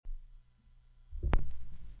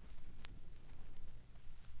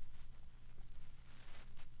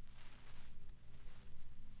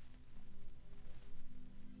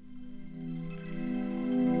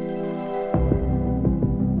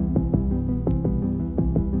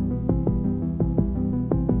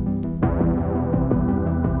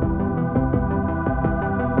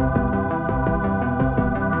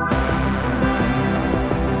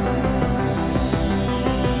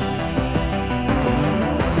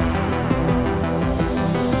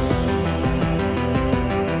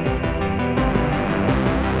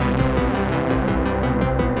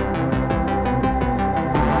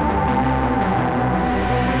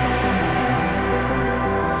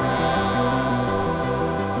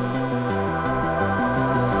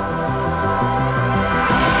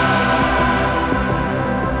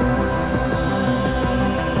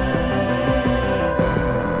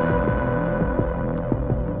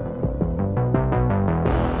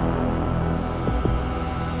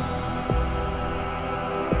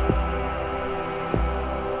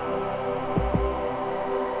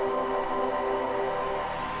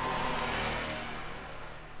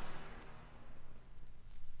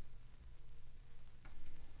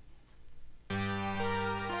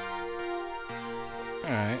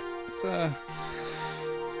It's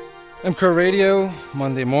mcrowradio,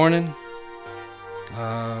 Monday morning.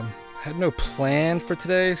 Had no plan for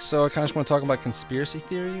today, so I kind of just want to talk about conspiracy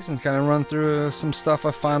theories and kind of run through some stuff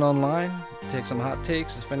I find online. Take some hot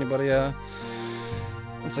takes. If anybody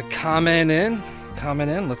wants to comment in.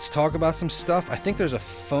 Let's talk about some stuff. I think there's a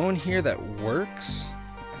phone here that works.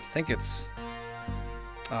 I think it's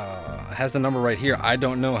has the number right here. I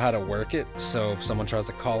don't know how to work it, so if someone tries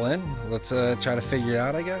to call in, let's try to figure it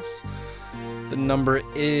out, I guess. The number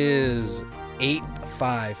is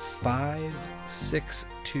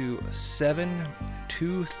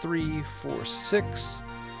 855-627-2346,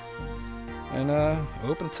 and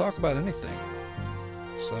open to talk about anything.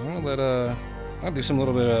 So I'm gonna I'll do some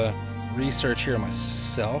little bit of research here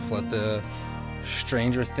myself. Let the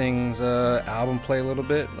Stranger Things album play a little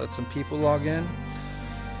bit. Let some people log in,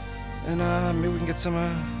 and maybe we can get some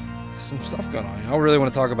stuff going on. I really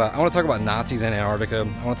want to talk about. I want to talk about Nazis in Antarctica.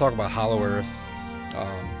 I want to talk about Hollow Earth.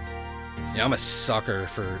 I'm a sucker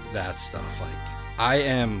for that stuff. Like, I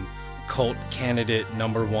am cult candidate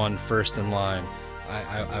number one, first in line.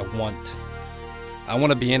 I want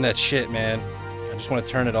to be in that shit, man. I just want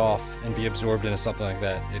to turn it off and be absorbed into something like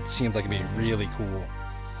that. It seems like it'd be really cool.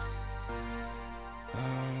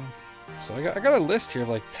 So I got a list here of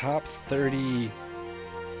like top 30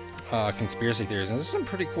 conspiracy theories, and there's some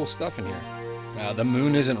pretty cool stuff in here. The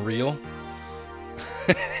moon isn't real.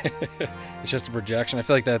 It's just a projection. I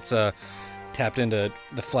feel like that's tapped into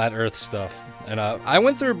the flat earth stuff. And I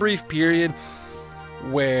went through a brief period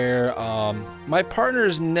where my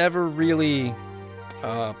partners never really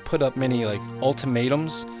put up many like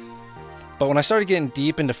ultimatums, but when I started getting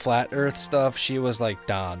deep into flat earth stuff, she was like,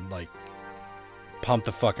 Don, like, pump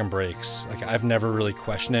the fucking brakes. Like, I've never really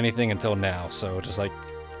questioned anything until now, so just like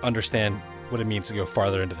understand what it means to go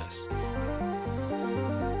farther into this.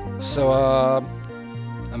 So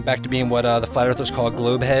I'm back to being what the flat earthers call a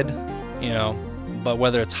globe head, but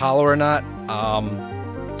whether it's hollow or not,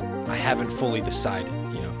 I haven't fully decided.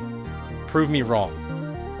 Prove me wrong.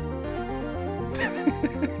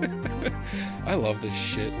 I love this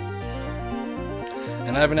shit.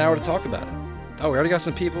 And I have an hour to talk about it. Oh, we already got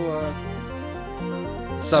some people.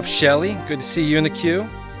 What's up, Shelly? Good to see you in the queue.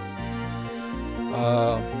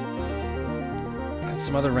 And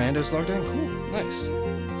some other randos logged in. Cool. Nice.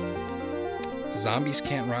 Zombies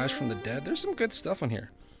can't rise from the dead. There's some good stuff on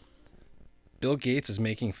here. Bill Gates is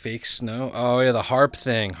making fake snow. Oh, yeah, the HARP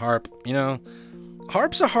thing. HARP,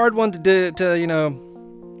 HARP's a hard one to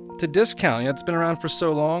discount. It's been around for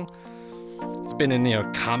so long. It's been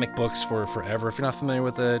in, comic books for forever. If you're not familiar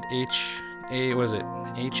with it, H-A-H-A-R-R.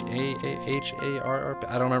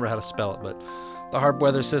 I don't remember how to spell it, but the HARP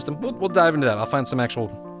weather system. We'll dive into that. I'll find some actual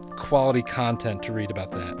quality content to read about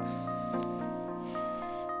that.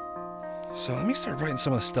 So let me start writing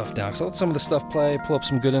some of the stuff down, because I'll let some of the stuff play, pull up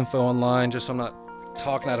some good info online, just so I'm not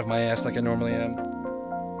talking out of my ass like I normally am.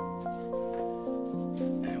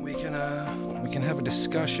 And we can have a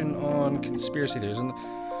discussion on conspiracy theories. And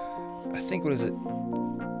I think, what is it?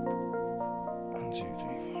 1, 2, 3,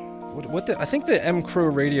 4. I think the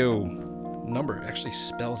mcrowradio number actually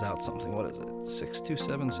spells out something. What is it?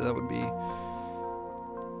 627. So that would be.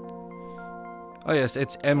 Oh yes,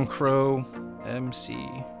 it's mcrow,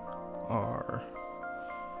 MCR0.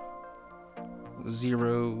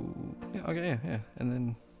 Yeah, okay, yeah. And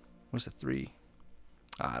then what's it? 3?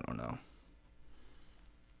 I don't know.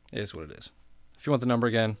 It is what it is. If you want the number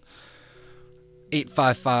again,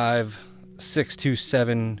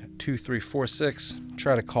 855-627-2346.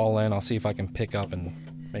 Try to call in. I'll see if I can pick up and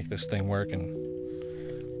make this thing work, and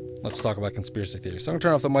let's talk about conspiracy theories. So I'm going to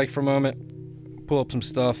turn off the mic for a moment, pull up some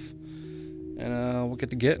stuff, and we'll get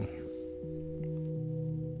to getting.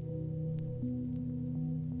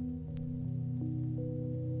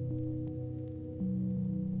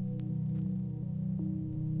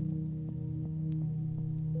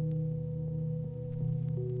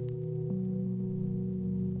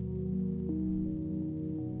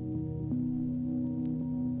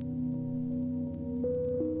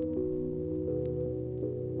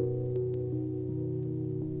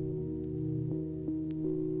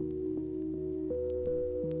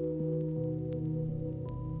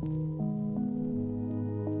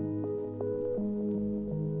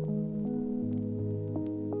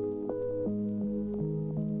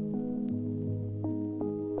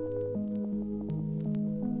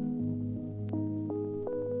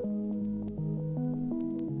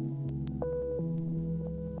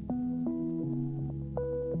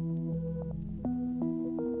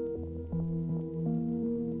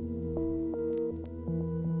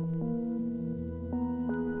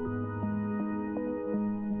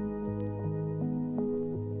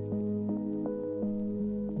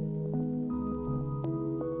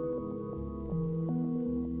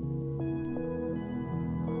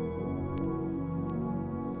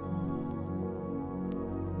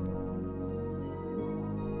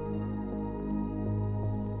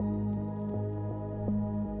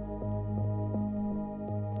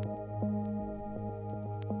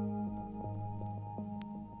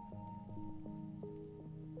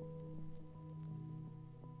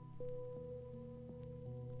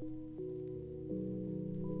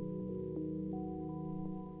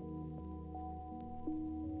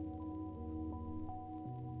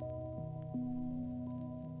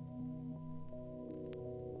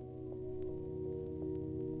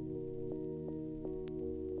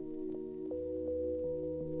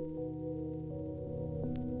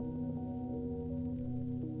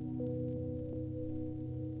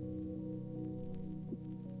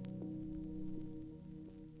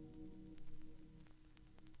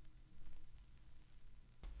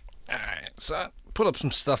 So I put up some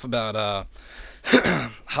stuff about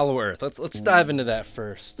Hollow Earth. Let's dive into that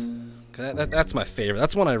first. That's my favorite.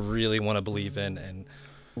 That's one I really want to believe in, and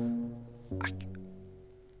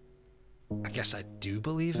I guess I do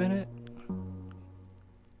believe in it.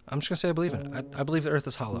 I'm just gonna say I believe in it. I believe the Earth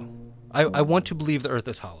is hollow. I want to believe the Earth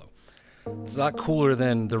is hollow. It's not cooler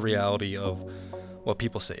than the reality of what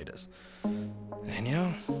people say it is. And you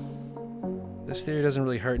know, this theory doesn't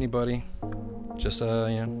really hurt anybody. Just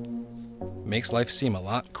makes life seem a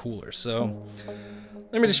lot cooler. So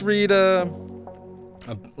let me just read a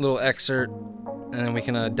little excerpt, and then we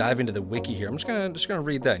can dive into the wiki here. I'm just gonna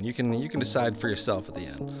read that, and you can decide for yourself at the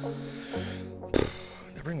end.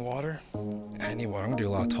 Did I bring water? I need water. I'm gonna do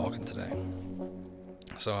a lot of talking today.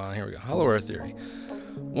 So here we go. Hollow Earth theory.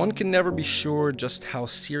 One can never be sure just how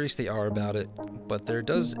serious they are about it, but there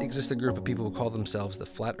does exist a group of people who call themselves the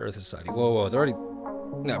Flat Earth Society. Whoa, they're already...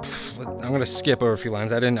 No, I'm gonna skip over a few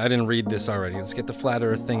lines. I didn't read this already. Let's get the Flat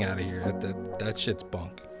Earth thing out of here. That shit's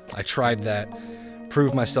bunk. I tried that,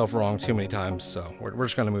 proved myself wrong too many times, so we're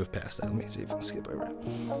just gonna move past that. Let me see if I can skip over it.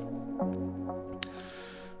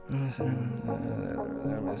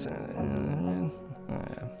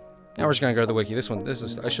 Now we're just gonna go to the wiki. I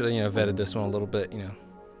should have vetted this one a little bit,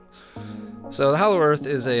 So the Hollow Earth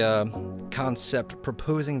is a concept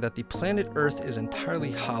proposing that the planet Earth is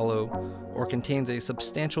entirely hollow or contains a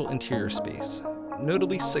substantial interior space.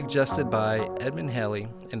 Notably suggested by Edmund Halley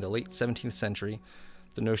in the late 17th century,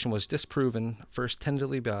 the notion was disproven first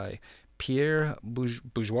tentatively by Pierre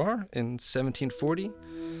Bourgeois in 1740,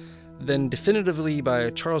 then definitively by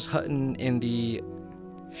Charles Hutton in the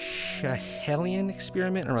Schehallien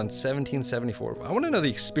experiment around 1774. I want to know the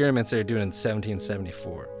experiments they were doing in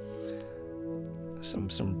 1774. Some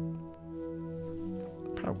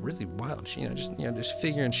probably really wild, just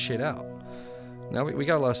figuring shit out. Now we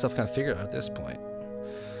got a lot of stuff kind of figured out at this point.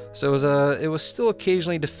 So it was still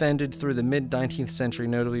occasionally defended through the mid-19th century,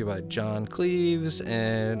 notably by John Cleves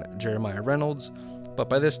and Jeremiah Reynolds. But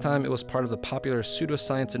by this time, it was part of the popular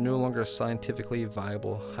pseudoscience and no longer a scientifically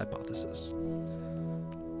viable hypothesis.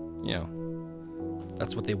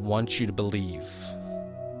 That's what they want you to believe.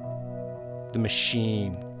 The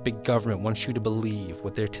machine, big government wants you to believe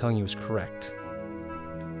what they're telling you is correct.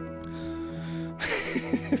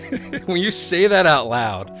 When you say that out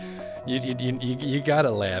loud, you gotta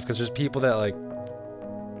laugh, because there's people that I'm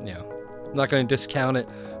not going to discount it,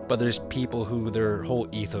 but there's people who their whole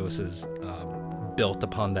ethos is built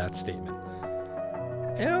upon that statement.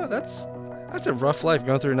 That's a rough life,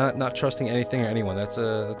 going through not trusting anything or anyone. That's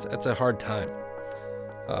a hard time.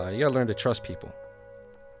 You gotta learn to trust people.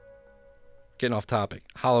 Getting off topic.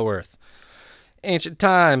 Hollow Earth. Ancient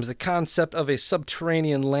times, the concept of a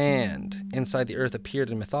subterranean land inside the earth appeared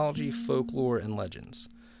in mythology, folklore, and legends.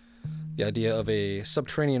 The idea of a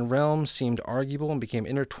subterranean realm seemed arguable and became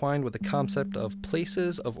intertwined with the concept of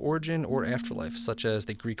places of origin or afterlife, such as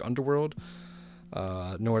the Greek underworld,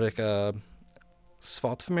 Nordic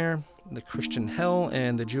Svartfamir, the Christian hell,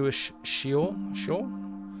 and the Jewish Sheol,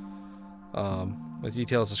 with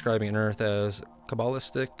details describing an earth as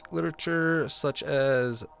Kabbalistic literature such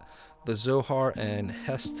as the Zohar and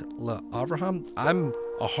Hest Avraham. I'm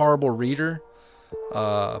a horrible reader.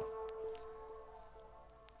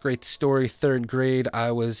 Great story, 3rd grade,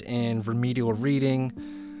 I was in remedial reading.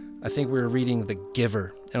 I think we were reading The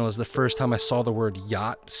Giver, and it was the first time I saw the word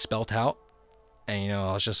yacht spelt out. And,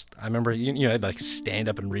 I remember, I'd like stand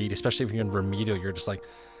up and read, especially if you're in remedial, you're just like,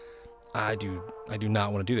 I do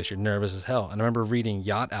not want to do this. You're nervous as hell. And I remember reading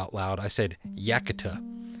yacht out loud. I said, Yakata.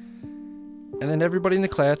 And then everybody in the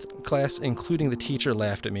class, including the teacher,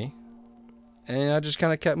 laughed at me. And I just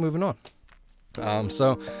kind of kept moving on.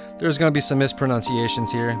 So there's going to be some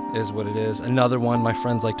mispronunciations here, is what it is. Another one my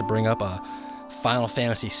friends like to bring up, Final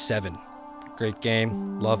Fantasy VII. Great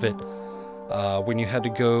game. Love it. When you had to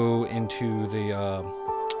go into the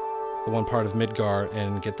one part of Midgar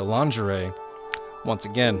and get the lingerie, once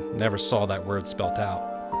again, never saw that word spelt out.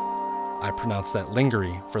 I pronounced that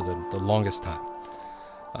Lingerie for the longest time.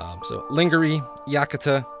 So Lingerie,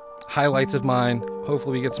 Yakata, highlights of mine.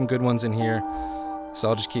 Hopefully we get some good ones in here. So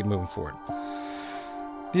I'll just keep moving forward.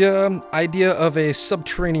 The idea of a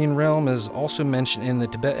subterranean realm is also mentioned in the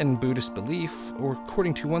Tibetan Buddhist belief, or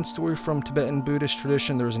according to one story from Tibetan Buddhist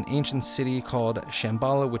tradition, there was an ancient city called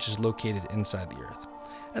Shambhala, which is located inside the earth.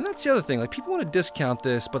 And that's the other thing, people want to discount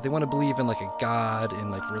this, but they want to believe in a god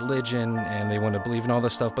and religion, and they want to believe in all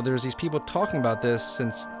this stuff, but there's these people talking about this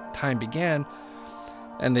since time began,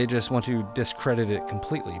 and they just want to discredit it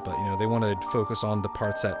completely. But they want to focus on the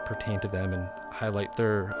parts that pertain to them and highlight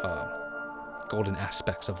their golden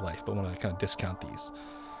aspects of life, but want to kind of discount these.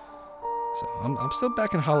 So I'm still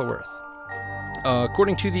back in Hollow Earth.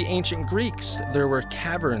 According to the ancient Greeks, there were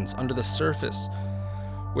caverns under the surface,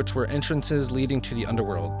 which were entrances leading to the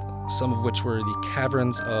underworld, some of which were the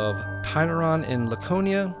caverns of Tyneron in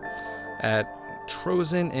Laconia, at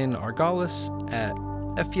Trozen in Argolis, at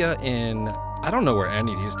Ephia in... I don't know where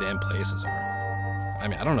any of these damn places are. I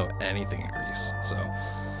mean, I don't know anything in Greece, so...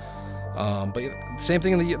 but same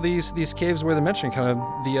thing in these caves where they're mentioning, kind of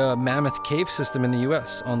the Mammoth Cave system in the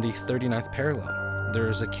U.S. on the 39th parallel.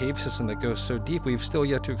 There's a cave system that goes so deep, we've still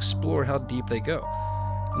yet to explore how deep they go.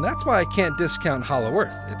 And that's why I can't discount Hollow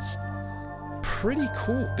Earth. It's pretty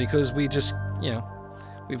cool because we just,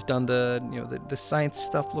 we've done the science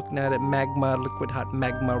stuff, looking at it, magma, liquid hot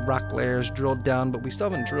magma, rock layers, drilled down, but we still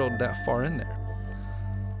haven't drilled that far in there.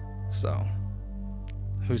 So,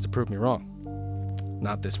 who's to prove me wrong?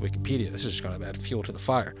 Not this Wikipedia. This is just going to add fuel to the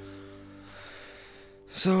fire.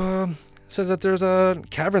 So, says that there's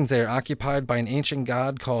caverns there occupied by an ancient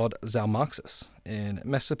god called Zalmoxis. In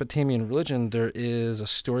Mesopotamian religion, there is a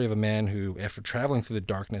story of a man who, after traveling through the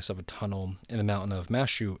darkness of a tunnel in the mountain of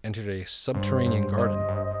Mashu, entered a subterranean garden.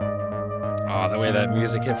 Oh, the way that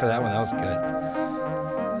music hit for that one, that was good.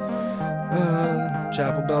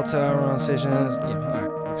 Chapel bell tower on station.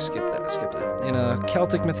 Alright, skip that. In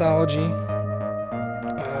Celtic mythology,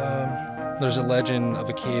 there's a legend of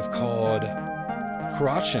a cave called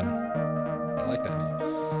Crochin. I like that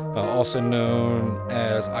name. Also known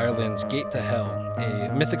as Ireland's Gate to Hell,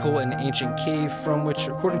 a mythical and ancient cave from which,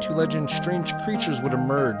 according to legend, strange creatures would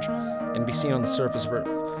emerge and be seen on the surface of Earth.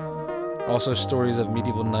 Also stories of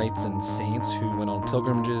medieval knights and saints who went on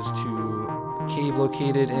pilgrimages to a cave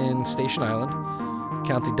located in Station Island,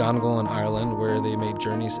 County Donegal in Ireland, where they made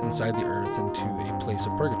journeys inside the earth into a place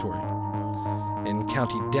of purgatory. In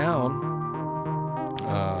County Down,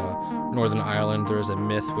 Northern Ireland, there is a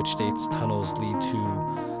myth which states tunnels lead to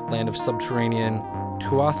land of subterranean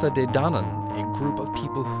Tuatha De Danann, a group of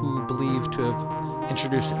people who believe to have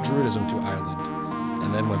introduced Druidism to Ireland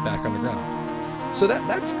and then went back underground. So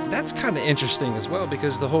that's kind of interesting as well,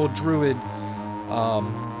 because the whole Druid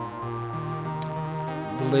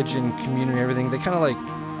religion, community, everything, they kind of like,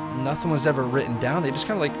 nothing was ever written down. They just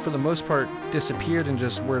kind of like, for the most part, disappeared in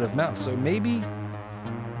just word of mouth. So maybe...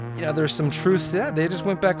 there's some truth to that. They just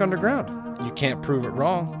went back underground. You can't prove it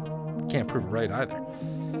wrong. You can't prove it right either.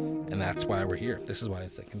 And that's why we're here. This is why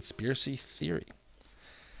it's a conspiracy theory.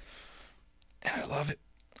 And I love it.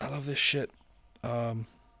 I love this shit. I've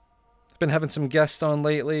been having some guests on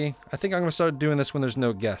lately. I think I'm going to start doing this when there's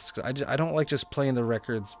no guests. 'Cause I don't like just playing the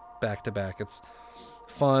records back to back. It's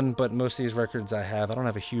fun, but most of these records I don't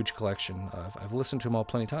have a huge collection. I've listened to them all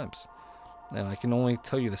plenty of times. And I can only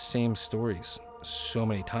tell you the same stories so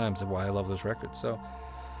many times of why I love those records. So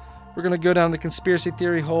we're going to go down the conspiracy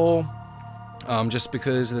theory hole, just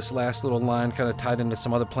because this last little line kind of tied into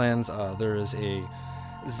some other plans. There is a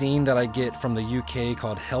zine that I get from the UK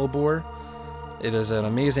called Hellbore. It is an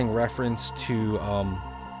amazing reference to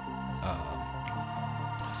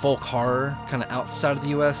folk horror kind of outside of the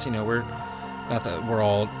US. We're not that we're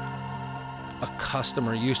all accustomed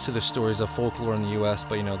or used to the stories of folklore in the US,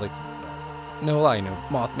 but like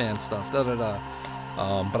Mothman stuff, but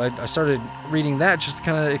I started reading that just to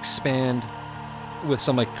kind of expand with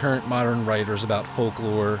some like current modern writers about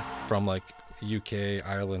folklore from like UK,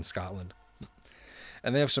 Ireland, Scotland.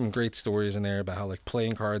 And they have some great stories in there about how like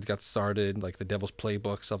playing cards got started, like the Devil's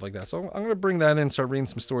Playbook, stuff like that. So I'm going to bring that in, start reading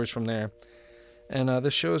some stories from there. And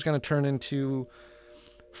this show is going to turn into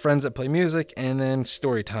friends that play music and then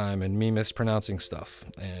story time and me mispronouncing stuff.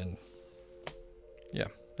 And yeah.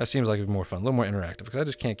 That seems like it'd be more fun, a little more interactive, because I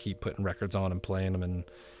just can't keep putting records on and playing them, and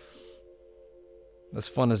as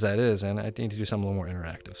fun as that is, and I need to do something a little more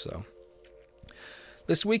interactive. So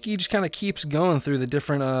this wiki just kind of keeps going through the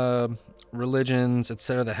different religions,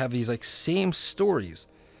 etc., that have these like same stories.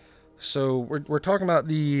 So we're talking about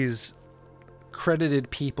these credited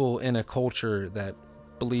people in a culture that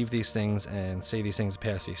believe these things and say these things and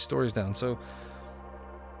pass these stories down. So.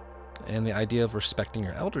 And the idea of respecting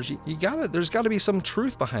your elders, there's got to be some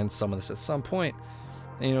truth behind some of this at some point.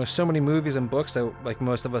 And, so many movies and books that like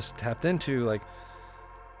most of us tapped into, like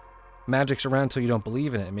magic's around until you don't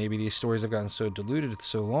believe in it. Maybe these stories have gotten so diluted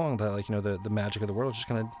so long that like, the magic of the world just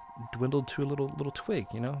kind of dwindled to a little twig,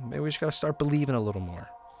 Maybe we just got to start believing a little more.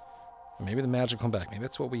 Maybe the magic will come back. Maybe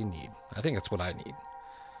that's what we need. I think that's what I need.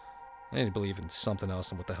 I need to believe in something else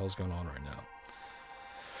and what the hell's going on right now.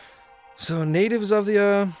 So natives of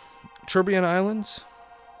the Trobriand Islands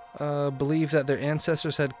believe that their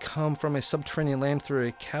ancestors had come from a subterranean land through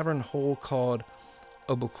a cavern hole called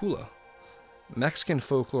Obokula. Mexican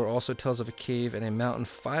folklore also tells of a cave in a mountain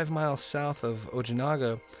 5 miles south of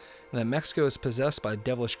Ojinaga and that Mexico is possessed by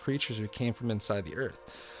devilish creatures who came from inside the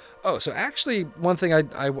earth. Oh, so actually, one thing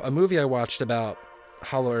a movie I watched about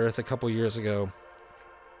Hollow Earth a couple years ago,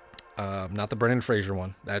 not the Brendan Fraser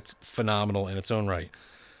one. That's phenomenal in its own right.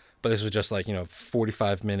 But this was just like,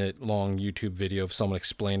 45-minute long YouTube video of someone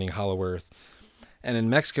explaining Hollow Earth. And in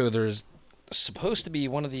Mexico, there's supposed to be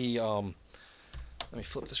one of the, let me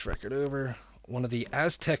flip this record over, one of the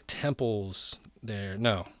Aztec temples there.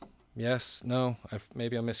 No. Yes? No?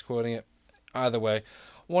 Maybe I'm misquoting it. Either way,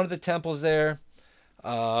 one of the temples there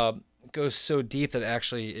goes so deep that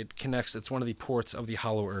actually it connects, it's one of the ports of the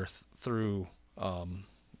Hollow Earth through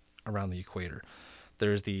around the equator.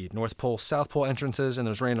 There's the North Pole, South Pole entrances, and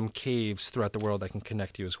there's random caves throughout the world that can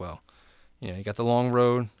connect you as well. You got the long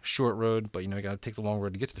road, short road, but you got to take the long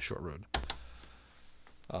road to get to the short road.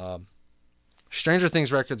 Stranger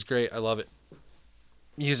Things record's great. I love it.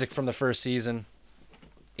 Music from the first season.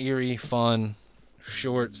 Eerie, fun,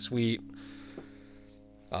 short, sweet.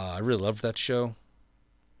 I really loved that show.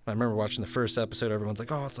 I remember watching the first episode. Everyone's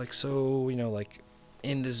like, oh, it's like so, like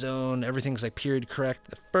in the zone. Everything's like period correct.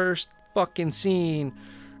 The first fucking scene,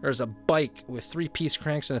 there's a bike with 3-piece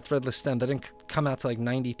cranks and a threadless stem that didn't come out to like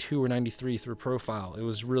 92 or 93 through profile. It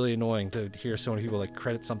was really annoying to hear so many people like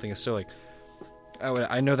credit something as so like,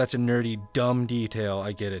 I know that's a nerdy, dumb detail.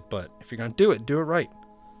 I get it. But if you're going to do it right.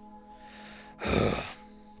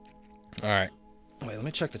 All right. Wait, let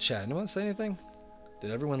me check the chat. Anyone say anything?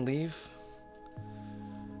 Did everyone leave?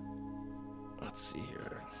 Let's see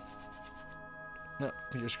here. No,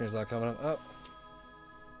 computer screen's not coming up.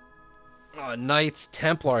 Oh, Knights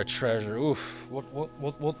Templar treasure. Oof.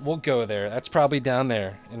 We'll go there. That's probably down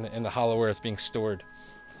there in the Hollow Earth being stored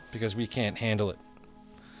because we can't handle it.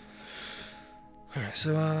 All right.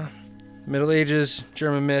 So, Middle Ages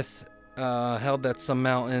German myth held that some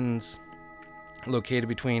mountains located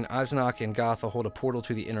between Eisenach and Gotha hold a portal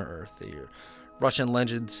to the inner Earth. The Russian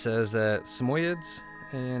legend says that Samoyeds,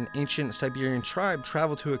 an ancient Siberian tribe,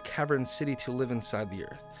 traveled to a cavern city to live inside the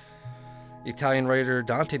Earth. The Italian writer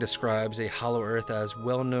Dante describes a Hollow Earth as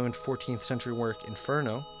well-known 14th century work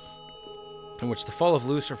Inferno, in which the fall of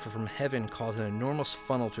Lucifer from heaven caused an enormous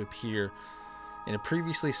funnel to appear in a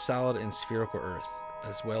previously solid and spherical Earth,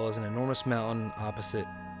 as well as an enormous mountain opposite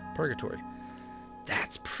Purgatory.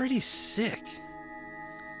 That's pretty sick.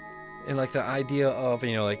 And like the idea of,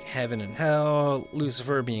 like heaven and hell,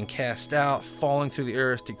 Lucifer being cast out, falling through the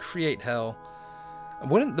earth to create hell.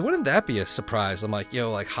 Wouldn't that be a surprise? I'm like,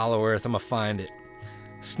 like Hollow Earth, I'm gonna find it.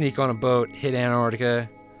 Sneak on a boat, hit Antarctica,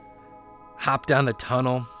 hop down the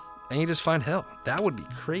tunnel, and you just find hell. That would be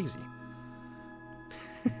crazy.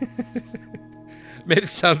 Made it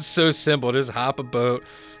sound so simple. Just hop a boat,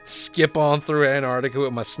 skip on through Antarctica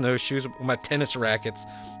with my snowshoes, with my tennis rackets,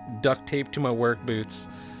 duct taped to my work boots.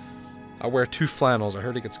 I wear 2 flannels. I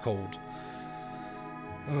heard it gets cold.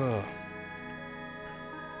 Ugh.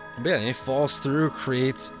 But yeah, and it falls through,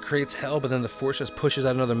 creates hell, but then the force just pushes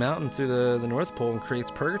out another mountain through the North Pole and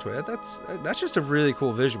creates Purgatory. That's just a really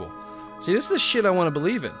cool visual. See, this is the shit I want to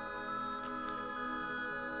believe in.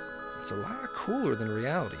 It's a lot cooler than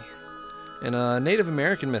reality. In Native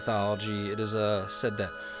American mythology, it is said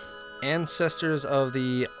that ancestors of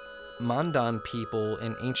the Mandan people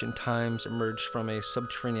in ancient times emerged from a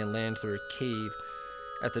subterranean land through a cave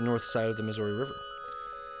at the north side of the Missouri River.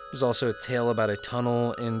 There's also a tale about a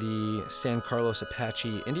tunnel in the San Carlos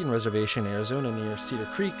Apache Indian Reservation, Arizona, near Cedar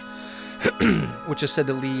Creek, which is said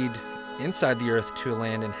to lead inside the earth to a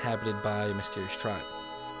land inhabited by a mysterious tribe.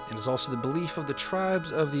 It is also the belief of the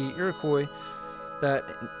tribes of the Iroquois that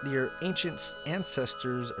their ancient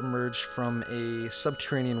ancestors emerged from a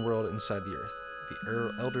subterranean world inside the earth.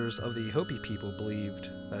 The elders of the Hopi people believed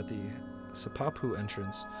that the Sipapu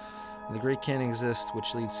entrance in the Great Canyon exists,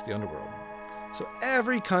 which leads to the underworld. So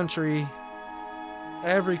every country,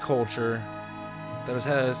 every culture that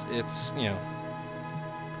has its,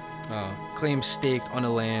 claim staked on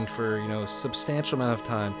a land for, a substantial amount of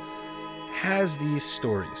time has these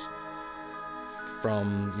stories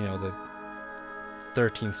from, the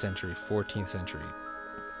 13th century, 14th century.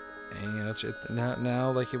 And,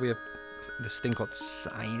 now like we have this thing called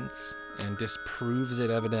science and disproves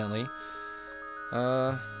it evidently.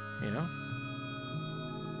 I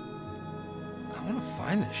want to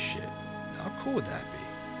find this shit. How cool would that be?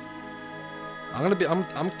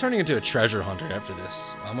 I'm turning into a treasure hunter after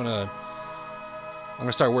this. I'm gonna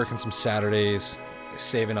start working some Saturdays,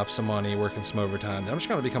 saving up some money, working some overtime. I'm just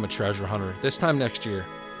gonna become a treasure hunter this time next year.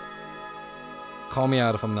 Call me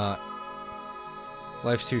out if I'm not.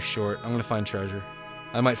 Life's too short. I'm gonna find treasure.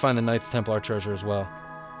 I might find the Knights Templar treasure as well.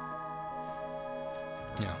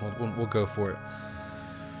 Yeah, we'll go for it.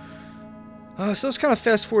 So let's kind of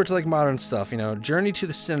fast forward to like modern stuff, Journey to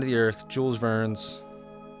the Center of the Earth, Jules Verne's.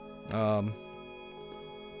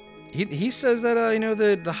 He says that,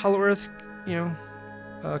 the Hollow Earth,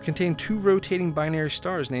 contained two rotating binary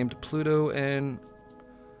stars named Pluto and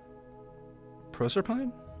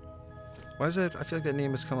Proserpine? Why is that? I feel like that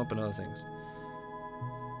name has come up in other things.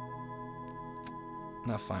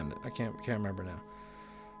 Not find it. I can't remember now.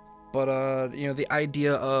 But, the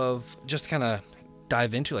idea of just kind of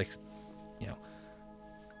dive into, like,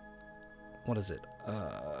 what is it?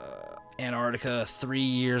 Antarctica 3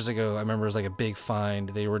 years ago. I remember it was like a big find.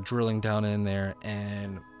 They were drilling down in there,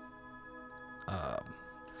 and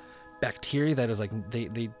bacteria that is like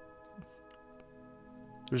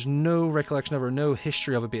there's no recollection of it, or no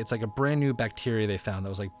history of it, but it's like a brand new bacteria they found that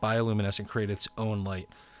was like bioluminescent, created its own light.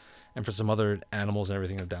 And for some other animals and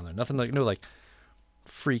everything down there, nothing like, no like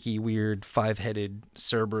freaky weird 5-headed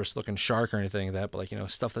Cerberus looking shark or anything like that, but like,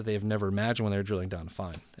 stuff that they've never imagined when they were drilling down to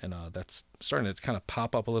find. And that's starting to kind of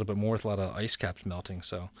pop up a little bit more with a lot of ice caps melting.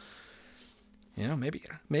 So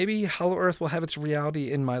maybe Hollow Earth will have its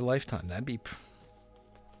reality in my lifetime. That'd be,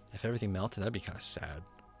 if everything melted, that'd be kind of sad.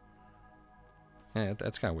 Yeah,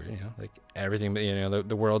 that's kind of weird, like everything,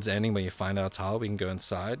 the world's ending, but you find out it's hollow, we can go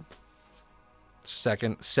inside.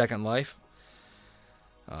 Second life.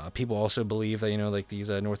 People also believe that, like these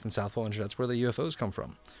North and South Pole entrances, that's where the UFOs come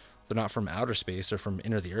from. They're not from outer space, they're from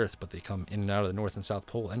inner the Earth, but they come in and out of the North and South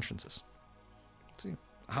Pole entrances. Let's see,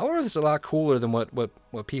 Hollow Earth is a lot cooler than what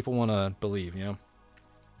people want to believe,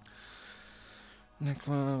 Next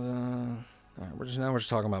one, all right, we're just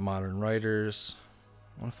talking about modern writers.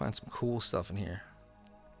 I want to find some cool stuff in here.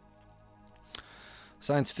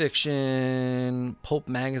 Science fiction, Pulp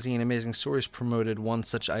magazine, Amazing Stories promoted one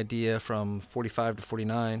such idea from 45 to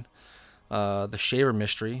 49. The Shaver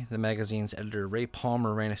Mystery, the magazine's editor Ray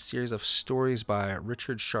Palmer ran a series of stories by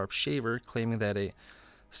Richard Sharp Shaver claiming that a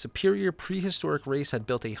superior prehistoric race had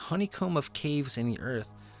built a honeycomb of caves in the earth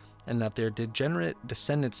and that their degenerate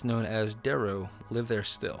descendants known as Darrow live there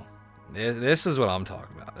still. This is what I'm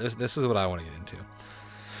talking about. This is what I want to get into.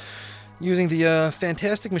 Using the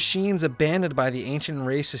fantastic machines abandoned by the ancient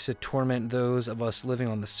races to torment those of us living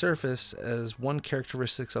on the surface, as one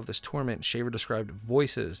characteristic of this torment, Shaver described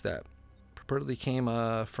voices that purportedly came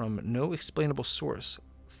from no explainable source.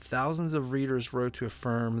 Thousands of readers wrote to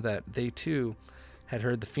affirm that they too had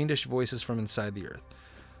heard the fiendish voices from inside the earth.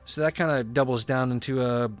 So that kind of doubles down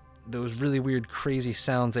into those really weird, crazy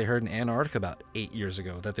sounds they heard in Antarctica about 8 years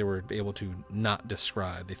ago that they were able to not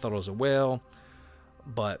describe. They thought it was a whale,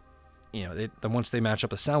 but once they match up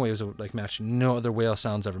the sound waves, it like match no other whale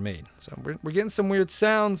sounds ever made. So we're getting some weird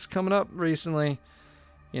sounds coming up recently.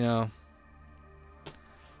 I don't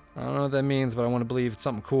know what that means, but I want to believe it's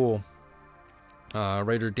something cool.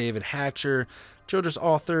 Writer David Hatcher Childress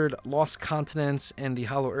authored Lost Continents and the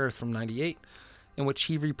Hollow Earth from '98, in which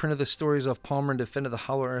he reprinted the stories of Palmer and defended the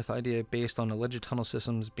Hollow Earth idea based on alleged tunnel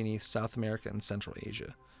systems beneath South America and Central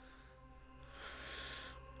Asia.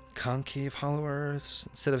 Concave hollow earths,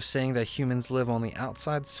 instead of saying that humans live on the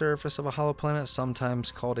outside surface of a hollow planet,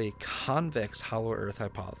 sometimes called a convex hollow earth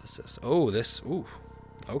hypothesis.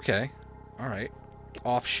 Okay, all right.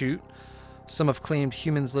 Offshoot. Some have claimed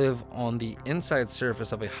humans live on the inside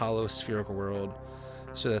surface of a hollow spherical world,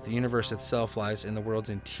 so that the universe itself lies in the world's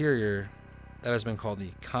interior. That has been called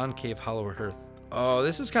the concave hollow earth. Oh,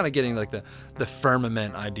 this is kind of getting like the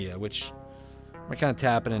firmament idea, which we're kind of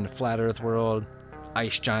tapping into flat earth world.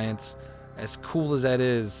 Ice giants, as cool as that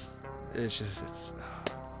is,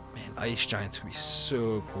 man, ice giants would be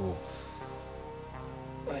so cool.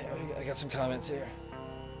 I got some comments here.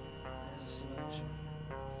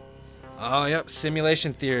 Oh, yep,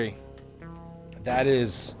 simulation theory. That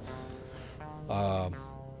is, a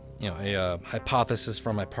hypothesis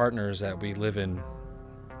from my partners that we live in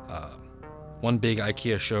one big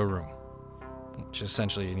IKEA showroom, which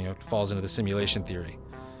essentially, falls into the simulation theory.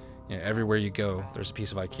 Everywhere you go, there's a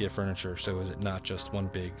piece of IKEA furniture, so is it not just one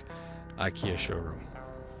big IKEA showroom?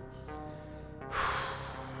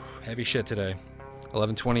 Heavy shit today.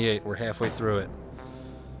 11:28, we're halfway through it.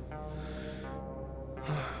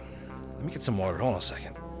 Let me get some water, hold on a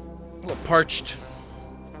second. A little parched.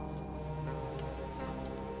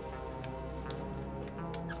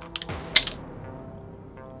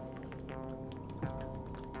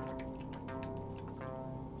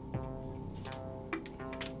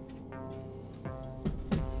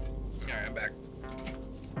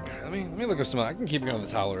 Let me look up some. I can keep going with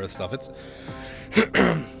this Hollow Earth stuff. It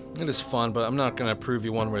is fun, but I'm not gonna prove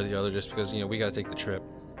you one way or the other just because we gotta take the trip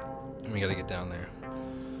and we gotta get down there.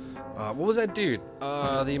 What was that dude?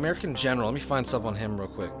 The American General. Let me find stuff on him real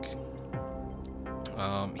quick.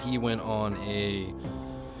 He went on a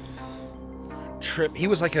trip. He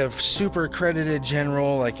was like a super accredited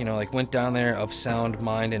general, like went down there of sound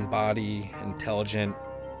mind and body, intelligent,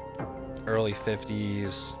 early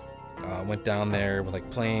 50s. Went down there with like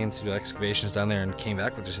planes to do excavations down there and came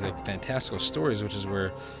back with just like fantastical stories, which is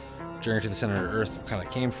where Journey to the Center of Earth kind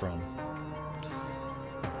of came from.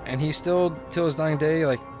 And he still, till his dying day,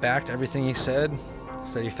 like backed everything he said.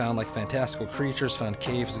 Said he found like fantastical creatures, found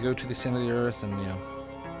caves to go to the center of the Earth, and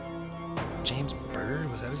James Byrd,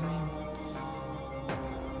 was that his name?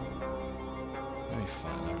 Let me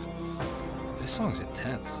find out. This song's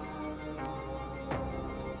intense.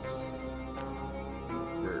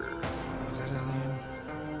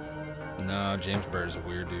 No, James Byrd is a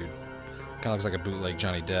weird dude. Kind of looks like a bootleg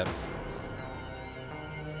Johnny Depp.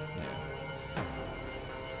 Yeah.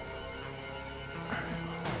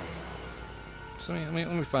 So let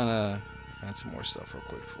me find some more stuff real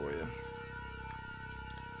quick for you.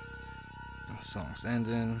 The song's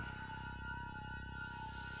ending.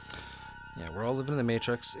 Yeah, we're all living in the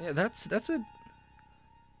Matrix. Yeah, that's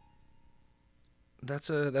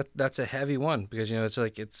a heavy one because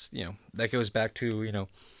that goes back to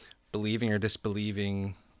believing or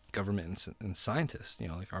disbelieving government and scientists.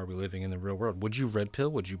 Like, are we living in the real world? Would you red pill?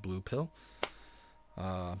 Would you blue pill?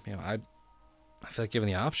 I feel like given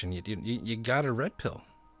the option, you got a red pill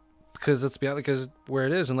because because where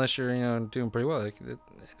it is, unless you're doing pretty well,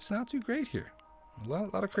 it's not too great here. A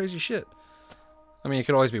lot of crazy shit. I mean, it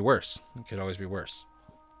could always be worse.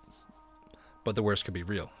 But the worst could be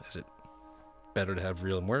real. Is it better to have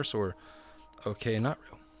real and worse, or okay and not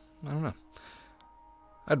real? I don't know.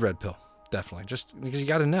 I'd red pill, definitely, just because you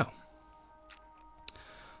got to know.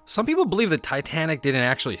 Some people believe the Titanic didn't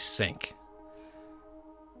actually sink.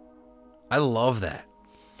 I love that.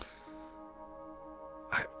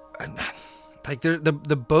 Like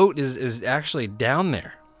the boat is actually down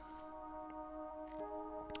there.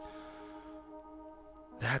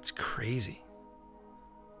 That's crazy.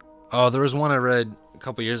 Oh, there was one I read a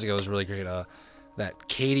couple years ago. It was really great. That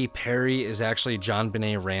Katy Perry is actually John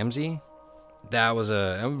Benet Ramsey. That was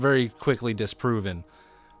very quickly disproven,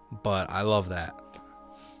 but I love that.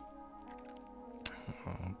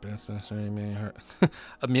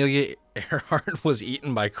 Amelia Earhart was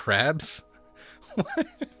eaten by crabs.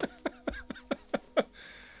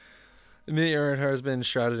 Amelia Earhart has been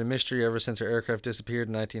shrouded in mystery ever since her aircraft disappeared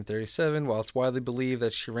in 1937. While it's widely believed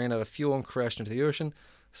that she ran out of fuel and crashed into the ocean,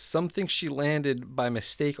 some think she landed by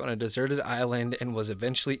mistake on a deserted island and was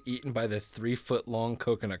eventually eaten by the 3-foot-long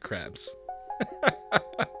coconut crabs.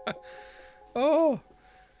 Oh,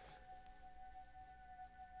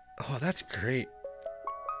 that's great.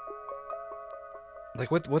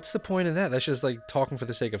 Like, what's the point of that? That's just like talking for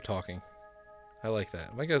the sake of talking. I like that.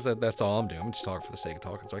 I guess that's all I'm doing. I'm just talking for the sake of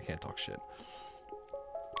talking, so I can't talk shit.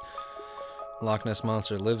 Loch Ness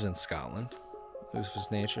Monster lives in Scotland. This was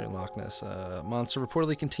nature. Loch Ness Monster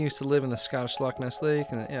reportedly continues to live in the Scottish Loch Ness Lake.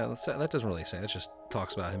 And yeah, that doesn't really say. It just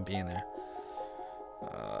talks about him being there.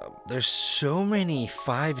 There's so many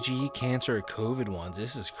 5G, cancer, or COVID ones.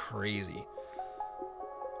 This is crazy.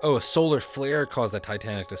 Oh, a solar flare caused the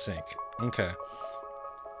Titanic to sink. Okay.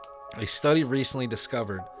 A study recently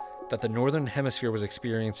discovered that the northern hemisphere was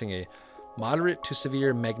experiencing a moderate to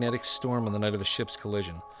severe magnetic storm on the night of the ship's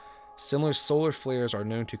collision. Similar solar flares are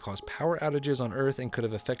known to cause power outages on Earth and could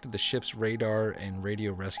have affected the ship's radar and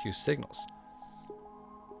radio rescue signals.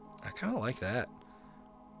 I kind of like that.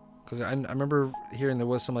 Because I remember hearing there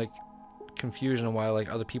was some like confusion on why like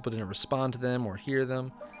other people didn't respond to them or hear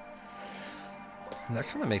them. And that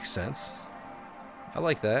kind of makes sense. I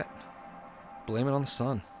like that. Blame it on the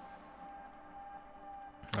sun.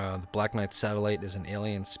 The Black Knight satellite is an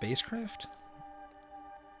alien spacecraft.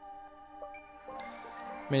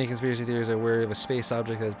 Many conspiracy theories are aware of a space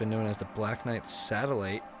object that has been known as the Black Knight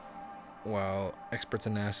satellite, while experts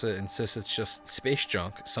at NASA insist it's just space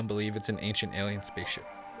junk. Some believe it's an ancient alien spaceship.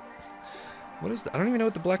 What is that? I don't even know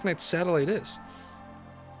what the Black Knight satellite is.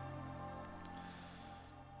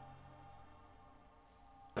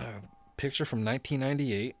 Picture from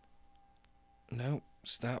 1998. No,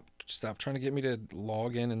 stop trying to get me to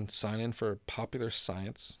log in and sign in for Popular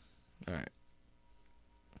Science. All right.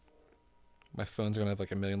 My phone's going to have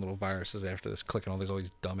like a million little viruses after this, clicking all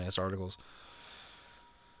these dumbass articles.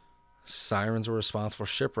 Sirens were responsible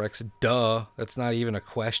for shipwrecks. Duh. That's not even a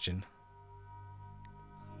question.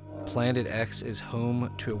 Planet X is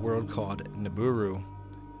home to a world called Nibiru.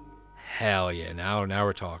 Hell yeah. Now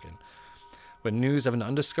we're talking. When news of an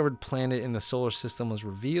undiscovered planet in the solar system was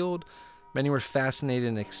revealed, many were fascinated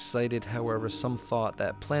and excited. However, some thought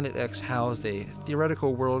that Planet X housed a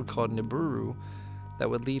theoretical world called Nibiru that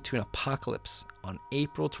would lead to an apocalypse on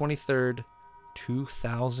April 23rd,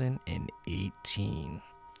 2018.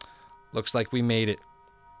 Looks like we made it.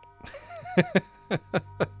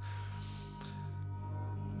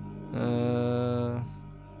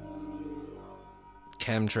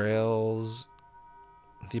 Chemtrails.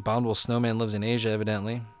 The abominable snowman lives in Asia,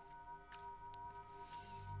 evidently.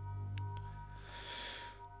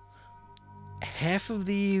 Half of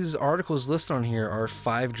these articles listed on here are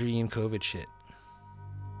 5G and COVID shit.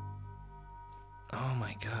 Oh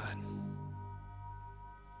my god.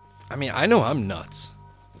 I mean, I know I'm nuts.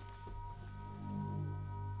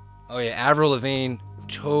 Oh yeah, Avril Lavigne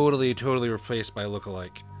totally replaced by a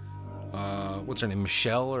lookalike. What's her name?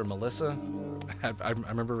 Michelle or Melissa? I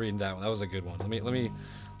remember reading that one. That was a good one. Let me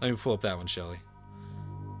pull up that one, Shelly.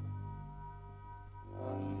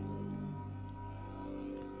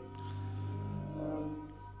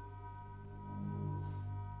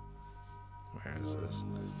 Where is this?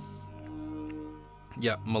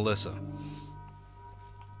 Yeah, Melissa.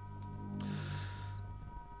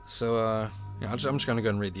 So, I'm just going to go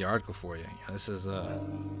and read the article for you. This is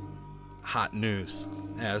hot news.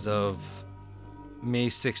 As of May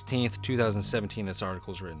 16th, 2017, this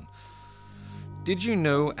article is written. Did you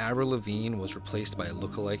know Avril Lavigne was replaced by a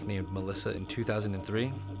lookalike named Melissa in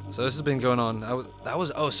 2003? So this has been going on. So I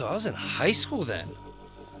was in high school then.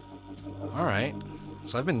 All right.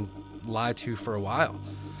 So I've been lied to for a while.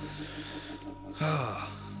 At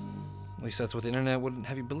least that's what the internet would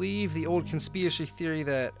have you believe. The old conspiracy theory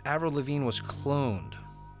that Avril Lavigne was cloned,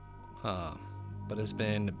 but has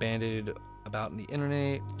been bandied about in the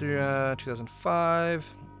internet through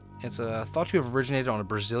 2005. It's thought to have originated on a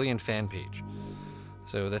Brazilian fan page.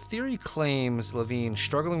 So the theory claims Lavigne,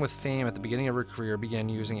 struggling with fame at the beginning of her career, began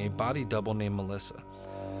using a body double named Melissa.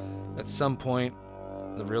 At some point,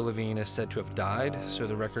 the real Lavigne is said to have died, so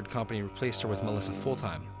the record company replaced her with Melissa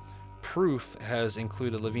full-time. Proof has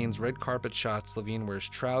included Lavigne's red carpet shots. Lavigne wears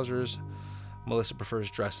trousers. Melissa prefers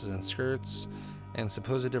dresses and skirts. And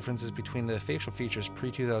supposed differences between the facial features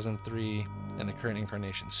pre-2003 and the current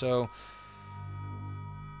incarnation. So,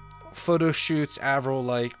 photo shoots, Avril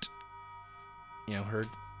liked, her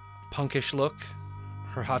punkish look,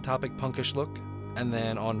 her Hot Topic punkish look. And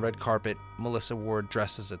then on red carpet, Melissa wore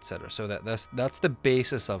dresses, etc. So that's the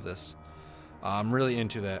basis of this. I'm really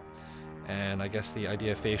into that. And I guess the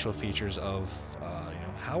idea of facial features of,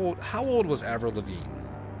 how old was Avril Lavigne? In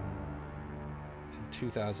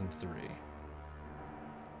 2003.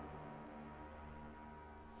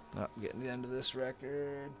 Oh, I'm getting to the end of this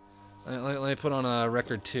record. Let me put on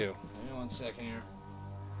record 2. Give me 1 second here.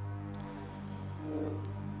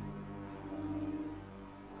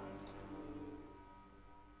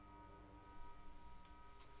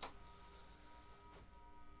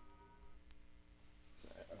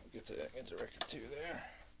 Get to record 2 there.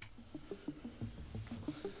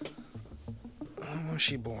 When was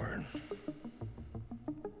she born?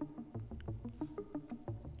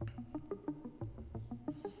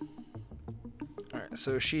 Alright,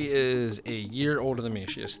 so she is a year older than me.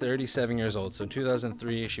 She is 37 years old. So in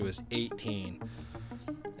 2003, she was 18.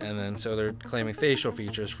 And then, so they're claiming facial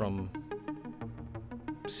features from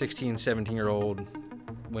 16, 17-year-old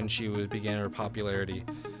when she began her popularity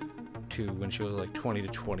to when she was like 20 to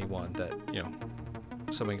 21, that,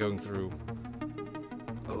 somebody going through,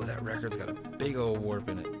 oh, that record's got a big old warp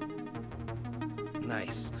in it.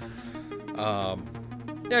 Nice.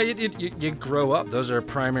 You grow up. Those are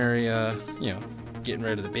primary, getting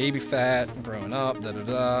rid of the baby fat, growing up,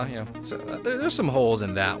 So there's some holes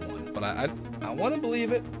in that one, but I want to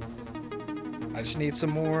believe it. I just need some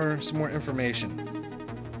more information.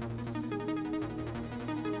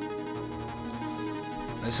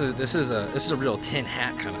 This is a real tin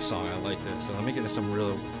hat kind of song. I like this. So let me find some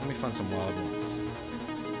wild ones.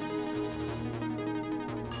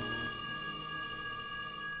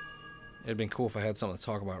 It'd been cool if I had something to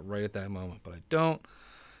talk about right at that moment, but I don't.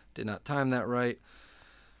 Did not time that right.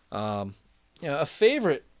 A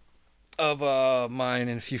favorite of mine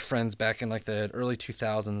and a few friends back in like the early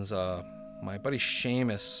 2000s, my buddy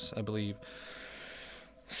Seamus, I believe,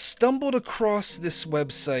 stumbled across this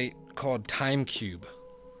website called TimeCube.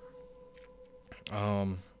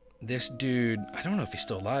 This dude, I don't know if he's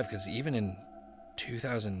still alive, because even in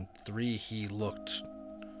 2003 he looked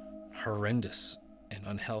horrendous and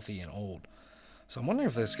unhealthy and old. So I'm wondering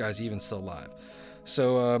if this guy's even still alive.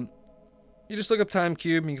 So you just look up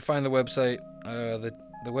TimeCube and you can find the website. The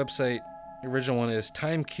website, the original one is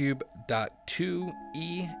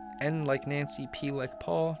timecube.2e, N like Nancy, P like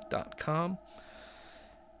Paul.com.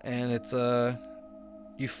 And it's you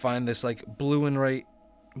find this like blue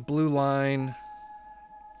line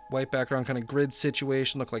white background kind of grid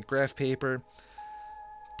situation, look like graph paper.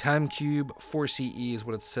 Time cube 4CE is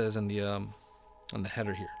what it says in the on the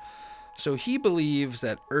header here. So he believes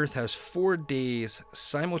that Earth has 4 days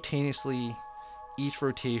simultaneously each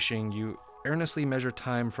rotation. You earnestly measure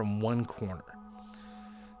time from one corner.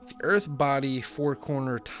 The Earth body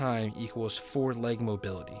 4-corner time equals 4-leg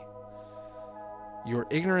mobility. Your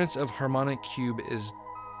ignorance of harmonic cube is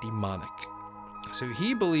demonic. So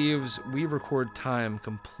he believes we record time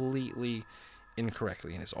completely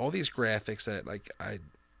incorrectly. And it's all these graphics that I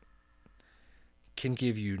can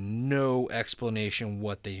give you no explanation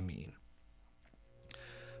what they mean.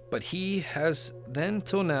 But he has then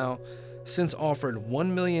till now since offered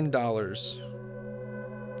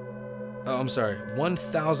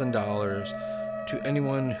 $1,000 to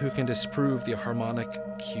anyone who can disprove the harmonic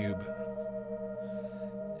cube.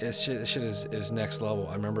 This shit is next level.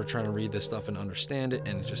 I remember trying to read this stuff and understand it,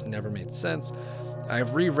 and it just never made sense.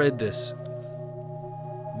 I've reread this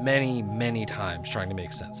many, many times trying to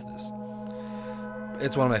make sense of this.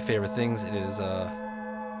 It's one of my favorite things. It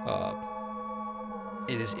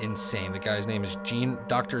is insane. The guy's name is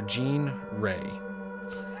Dr. Gene Ray.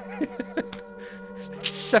 It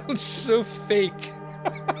sounds so fake.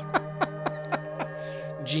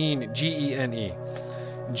 Gene, Gene.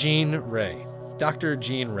 Gene Ray. Dr.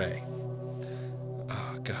 Gene Ray.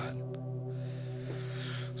 Oh, God.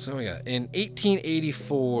 So we got, in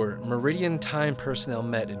 1884, Meridian Time personnel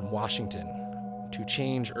met in Washington to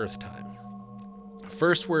change Earth time.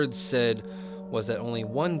 First words said was that only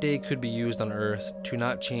 1 day could be used on Earth to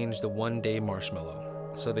not change the 1-day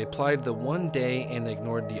marshmallow. So they applied the 1 day and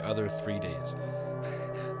ignored the other 3 days.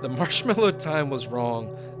 The marshmallow time was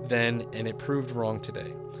wrong then, and it proved wrong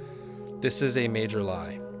today. This is a major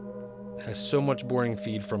lie. It has so much boring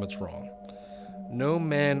feed from it's wrong. No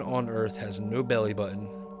man on Earth has no belly button.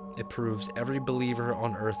 It proves every believer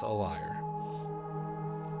on Earth a liar.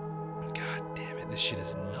 God damn it, this shit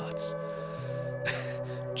is nuts.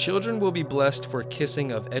 Children will be blessed for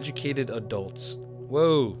kissing of educated adults.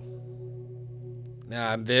 Whoa.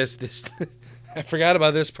 Nah, this I forgot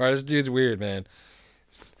about this part. This dude's weird, man.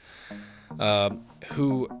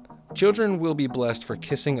 Children will be blessed for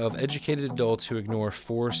kissing of educated adults who ignore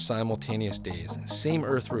 4 simultaneous days, same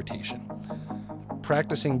Earth rotation.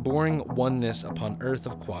 Practicing boring oneness upon Earth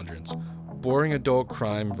of quadrants. Boring adult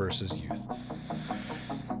crime versus youth.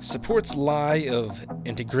 Supports lie of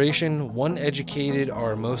integration. One educated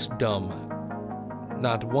are most dumb.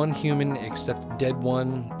 Not one human except dead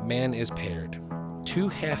one. Man is paired. 2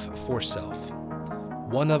 half for self.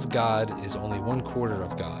 One of God is only 1/4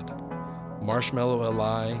 of God. Marshmallow a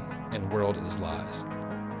lie and world is lies.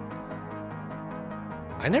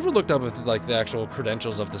 I never looked up at the actual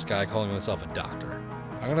credentials of this guy calling himself a doctor.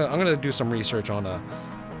 I'm gonna do some research on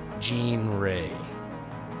Gene Ray.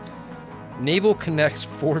 Navel connects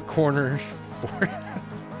 4 corners.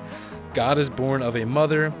 God is born of a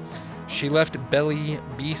mother. She left belly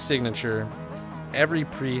B signature. Every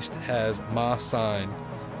priest has Ma sign,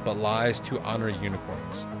 but lies to honor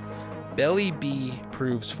unicorns. Belly B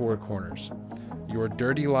proves 4 corners. Your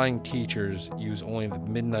dirty lying teachers use only the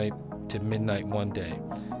midnight to midnight 1 day,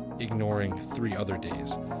 ignoring 3 other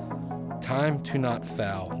days. Time to not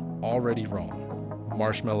foul, already wrong.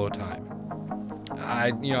 Marshmallow time.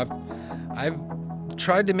 I've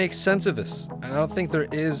tried to make sense of this. I don't think there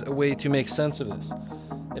is a way to make sense of this.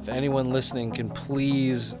 If anyone listening can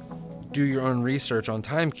please do your own research on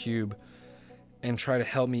Time Cube and try to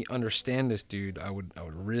help me understand this dude, I would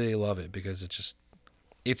really love it, because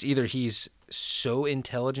it's either he's so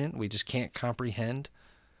intelligent we just can't comprehend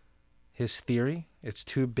his theory, it's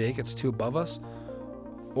too big, it's too above us,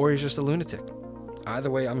 or he's just a lunatic.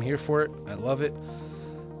 Either way, I'm here for it. I love it.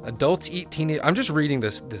 Adults eat teenage. I'm just reading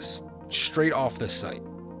this straight off this site.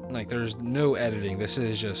 Like, there's no editing. This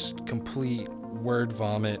is just complete word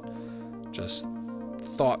vomit, just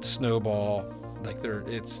thought snowball.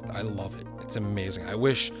 I love it. It's amazing. I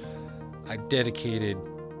wish I dedicated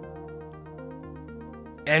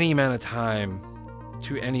any amount of time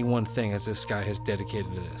to any one thing as this guy has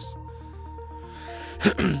dedicated to this.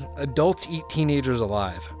 Adults eat teenagers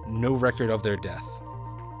alive. No record of their death.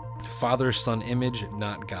 Father-son image,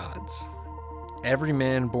 not God's. Every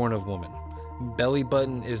man born of woman. Belly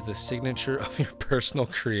button is the signature of your personal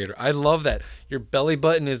creator. I love that. Your belly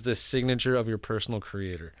button is the signature of your personal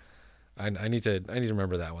creator. I need to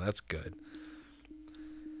remember that one. That's good.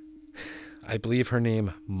 I believe her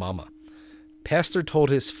name, Mama. Pastor told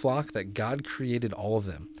his flock that God created all of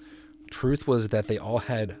them. Truth was that they all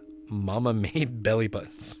had mama-made belly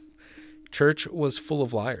buttons. Church was full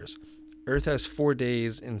of liars. Earth has 4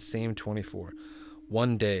 days and same 24.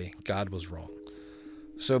 1 day, God was wrong.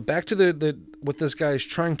 So back to the what this guy is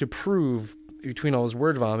trying to prove between all his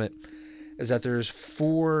word vomit is that there's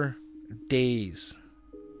 4 days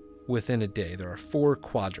within a day. There are 4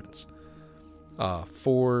 quadrants.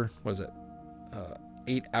 8-hour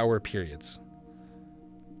periods.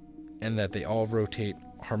 And that they all rotate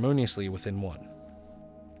harmoniously within one.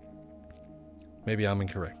 Maybe I'm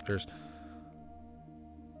incorrect. There's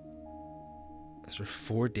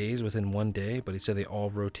 4 days within one day, but he said they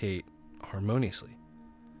all rotate harmoniously.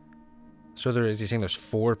 So is he saying there's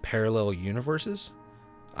 4 parallel universes?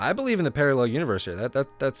 I believe in the parallel universe here.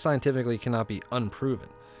 That scientifically cannot be unproven.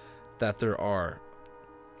 That there are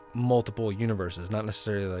multiple universes, not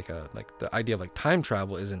necessarily like the idea of like time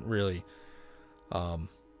travel isn't really been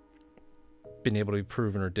able to be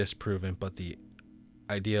proven or disproven, but the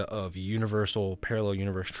idea of universal parallel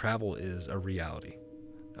universe travel is a reality.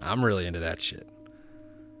 I'm really into that shit.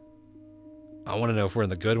 I want to know if we're in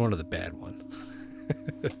the good one or the bad one.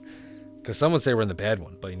 Because some would say we're in the bad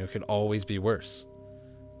one, but it could always be worse.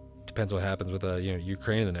 Depends what happens with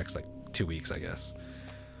Ukraine in the next 2 weeks, I guess.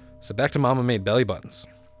 So back to Mama Made belly buttons.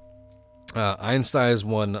 Einstein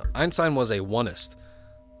was a oneist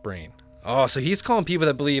brain. Oh, so he's calling people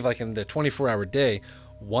that believe in the 24-hour day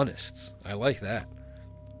oneists. I like that.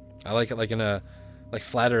 I like it like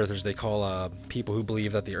flat earthers, they call people who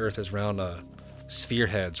believe that the earth is round sphere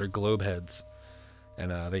heads or globe heads.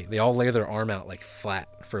 And they all lay their arm out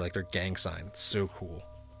flat for their gang sign. It's so cool.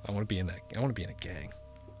 I want to be in that. I want to be in a gang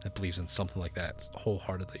that believes in something like that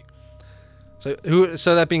wholeheartedly.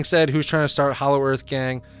 So that being said, who's trying to start Hollow Earth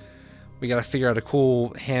Gang? We got to figure out a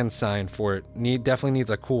cool hand sign for it. Definitely needs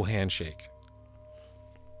a cool handshake.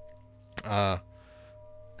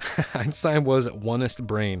 Einstein was oneist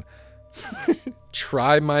brain.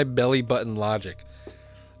 Try my belly button logic.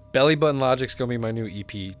 Belly button logic's gonna be my new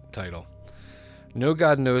EP title. No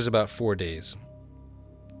God knows about 4 days.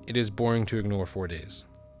 It is boring to ignore 4 days.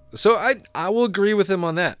 So I will agree with him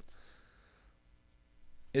on that.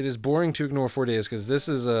 It is boring to ignore 4 days because this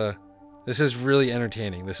is really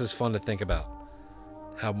entertaining. This is fun to think about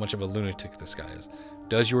how much of a lunatic this guy is.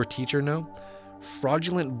 Does your teacher know?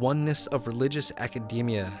 Fraudulent oneness of religious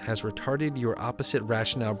academia has retarded your opposite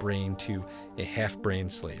rationale brain to a half-brain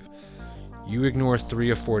slave. You ignore 3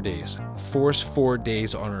 of 4 days. Force 4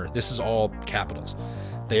 days on Earth. This is all capitals.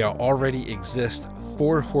 They already exist.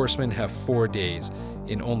 4 horsemen have 4 days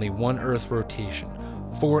in only one Earth rotation.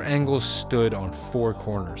 4 angles stood on 4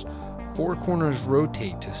 corners. 4 corners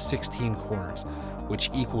rotate to 16 corners, which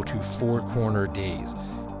equal to 4 corner days.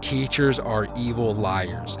 Teachers are evil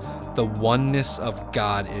liars. The oneness of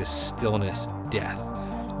God is stillness, death.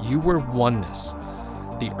 You were oneness.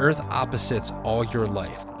 The earth opposites all your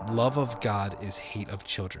life. Love of God is hate of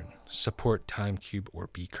children. Support Time Cube or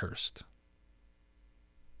be cursed.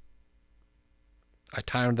 I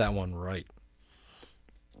timed that one right.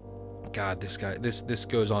 God, this guy, this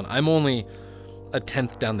goes on. I'm only a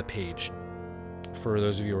 10th down the page for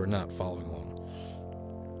those of you who are not following along.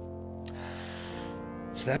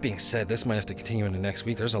 So that being said, this might have to continue into next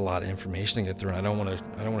week. There's a lot of information to get through, and I don't want to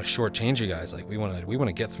shortchange you guys. We want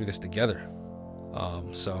to get through this together.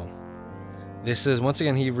 So this is, once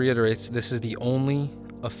again, he reiterates, this is the only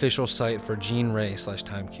official site for Gene Ray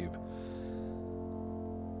 /TimeCube.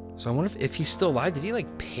 So I wonder if he's still alive. Did he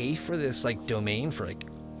pay for this domain for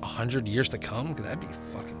 100 years to come? Because that'd be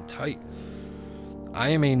fucking tight. I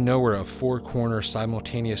am a knower of 4-corner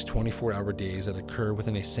simultaneous 24-hour days that occur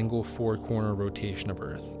within a single 4-corner rotation of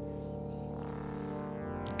Earth.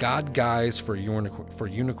 God guys for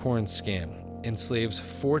unicorn scam. Enslaves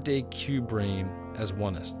 4-day cube brain as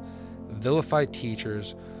oneist. Vilify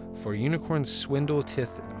teachers for unicorn swindle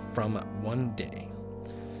tith from 1 day.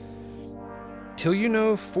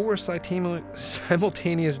 Till 4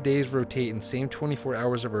 simultaneous days rotate in same 24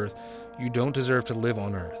 hours of Earth, you don't deserve to live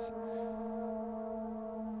on Earth.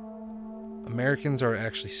 Americans are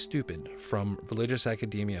actually stupid from religious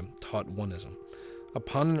academia taught oneism.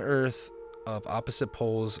 Upon an Earth of opposite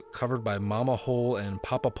poles covered by Mama Hole and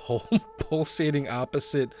Papa Pole pulsating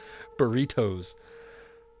opposite burritos.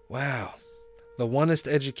 Wow. The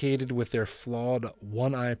oneist educated with their flawed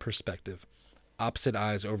one-eye perspective. Opposite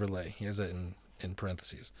eyes overlay. He has it in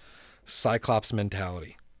parentheses. Cyclops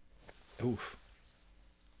mentality. Oof.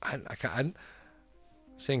 I'm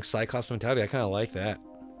saying Cyclops mentality. I kind of like that.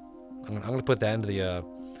 I'm gonna put that into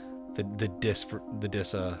the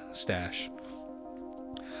diss stash.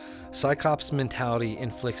 Cyclops mentality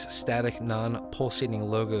inflicts static, non-pulsating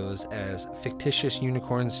logos as fictitious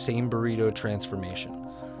unicorns, same burrito transformation.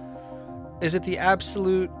 Is it the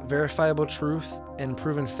absolute verifiable truth and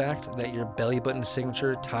proven fact that your belly button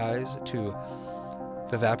signature ties to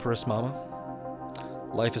Vivaparous Mama?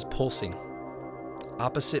 Life is pulsing.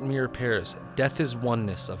 Opposite mirror pairs. Death is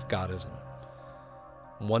oneness of Godism.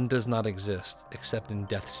 One does not exist except in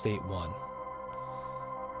death state one.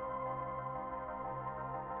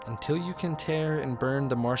 Until you can tear and burn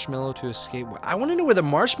the marshmallow to escape. I want to know where the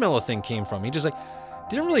marshmallow thing came from. He just like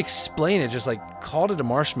didn't really explain it, just like called it a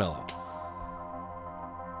marshmallow.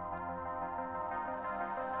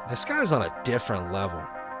 This guy's on a different level.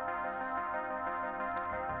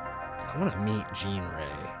 I want to meet Jean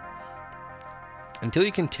Ray. Until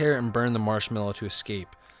you can tear and burn the marshmallow to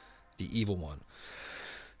escape the evil one.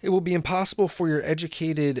 It will be impossible for your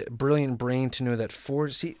educated, brilliant brain to know that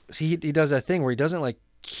he does that thing where he doesn't like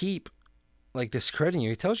keep like discrediting you.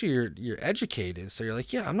 He tells you you're educated, so you're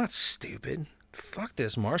like, yeah, I'm not stupid. Fuck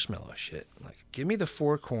this marshmallow shit. Like, give me the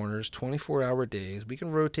 4 corners, 24-hour days. We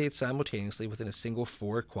can rotate simultaneously within a single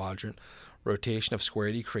 4-quadrant rotation of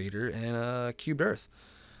square D crater and a cubed Earth.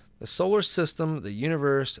 The solar system, the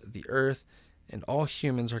universe, the Earth, and all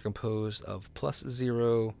humans are composed of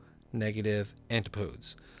 +0, negative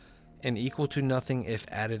antipodes, and equal to nothing if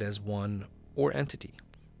added as one or entity.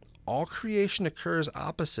 All creation occurs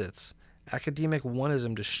opposites. Academic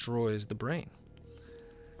oneism destroys the brain.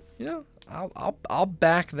 You know, I'll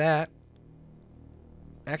back that.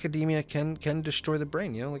 Academia can destroy the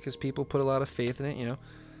brain, you know, because people put a lot of faith in it, you know.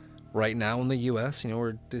 Right now in the U.S., you know,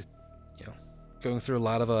 we're going through a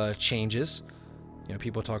lot of changes. You know,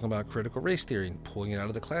 people talking about critical race theory and pulling it out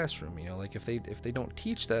of the classroom. You know, like if they don't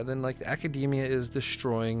teach that, then like academia is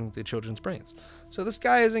destroying the children's brains. So this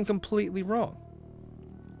guy isn't completely wrong.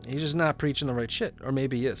 He's just not preaching the right shit. Or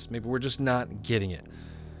maybe he is. Maybe we're just not getting it.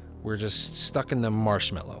 We're just stuck in the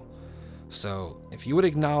marshmallow. So if you would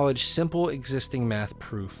acknowledge simple existing math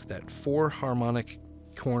proof that 4 harmonic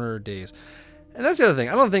corner days, and that's the other thing,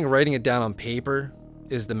 I don't think writing it down on paper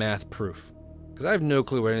is the math proof, because I have no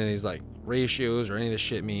clue what any of these like ratios or any of this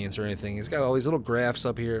shit means or anything. He's got all these little graphs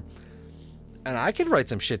up here, and I could write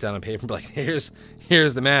some shit down on paper and be like,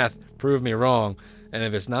 here's the math, prove me wrong. And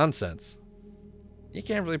if it's nonsense, you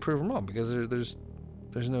can't really prove them wrong because there's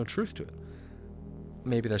no truth to it.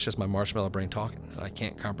 Maybe that's just my marshmallow brain talking and I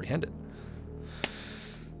can't comprehend it.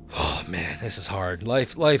 Oh man, this is hard.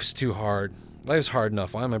 Life's too hard. Life's hard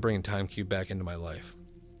enough. Why am I bringing Time Cube back into my life?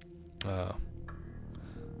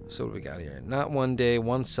 So what do we got here? Not one day,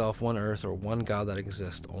 one self, one earth, or one God that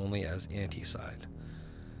exists only as anti-side.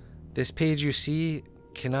 This page you see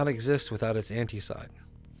cannot exist without its anti-side.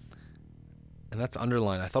 And that's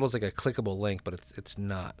underlined. I thought it was like a clickable link, but it's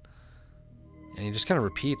not. And he just kind of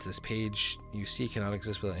repeats, this page you see cannot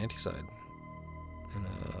exist without anti-side.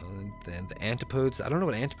 And the antipodes, I don't know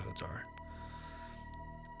what antipodes are.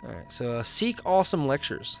 Alright, so seek awesome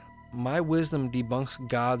lectures. My wisdom debunks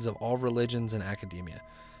gods of all religions and academia.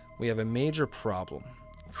 We have a major problem.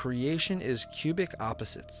 Creation is cubic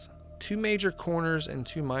opposites. 2 major corners and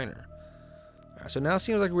 2 minor. Alright, so now it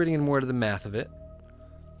seems like we're getting more to the math of it.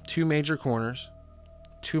 2 major corners,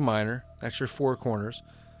 2 minor. That's your 4 corners.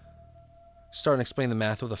 Starting to explain the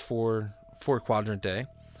math of the 4 quadrant day.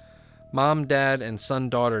 Mom, dad, and son,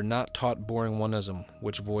 daughter not taught boring oneism,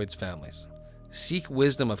 which voids families. Seek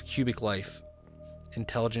wisdom of cubic life,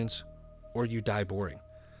 intelligence, or you die boring.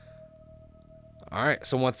 All right,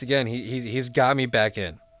 so once again, he's got me back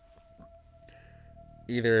in.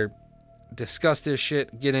 Either discuss this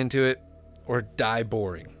shit, get into it, or die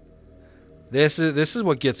boring. This is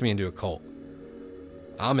what gets me into a cult.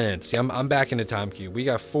 I'm in. See, I'm back into Time Cube. We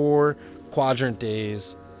got 4 quadrant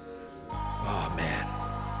days. Oh man,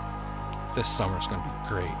 this summer's gonna be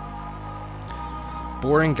great.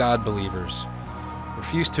 Boring God believers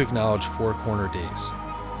refuse to acknowledge 4 corner days,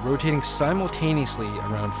 rotating simultaneously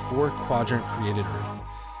around 4 quadrant created Earth,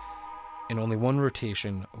 in only one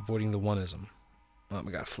rotation, avoiding the oneism. Oh,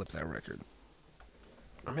 we gotta flip that record.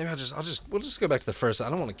 Or maybe we'll just go back to the first. I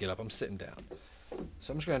don't want to get up. I'm sitting down.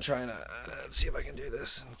 So I'm just gonna try and see if I can do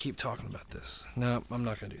this and keep talking about this. No, I'm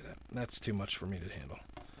not gonna do that. That's too much for me to handle.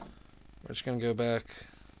 We're just gonna go back,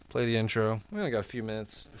 play the intro. We only got a few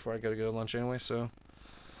minutes before I gotta go to lunch anyway, so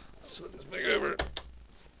let's flip this back over.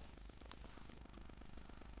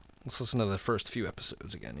 Let's listen to the first few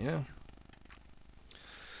episodes again, you know?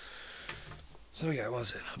 So yeah, what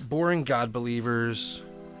was it? Boring God believers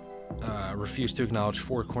refuse to acknowledge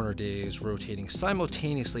 4 corner days, rotating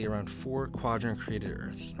simultaneously around 4 quadrant created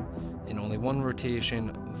Earth, in only one rotation,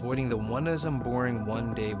 avoiding the oneism boring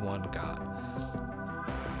one day one God.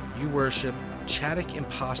 You worship Chadic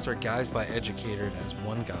imposter guised by educator as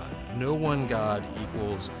one God. No one God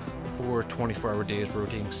equals 4 24-hour days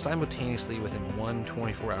rotating simultaneously within one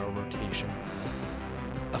 24-hour rotation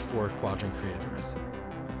of 4 quadrant created Earth.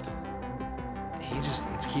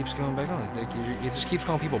 it keeps going back on. Like, it just keeps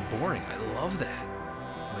calling people boring. I love that.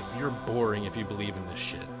 Like, you're boring if you believe in this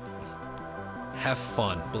shit. Have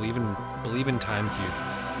fun. Believe in Time Cube.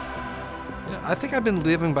 Yeah, I think I've been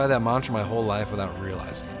living by that mantra my whole life without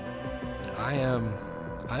realizing it. I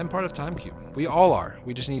am part of Time Cube. We all are.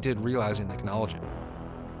 We just need to realize it and acknowledge it.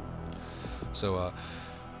 So,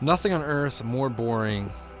 nothing on Earth more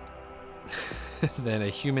boring than a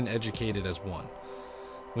human educated as one.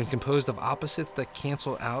 When composed of opposites that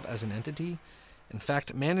cancel out as an entity, in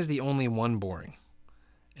fact, man is the only one boring,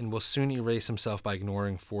 and will soon erase himself by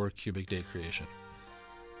ignoring 4 cubic day creation.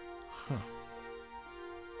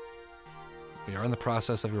 We are in the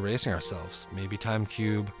process of erasing ourselves. Maybe Time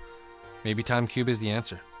Cube is the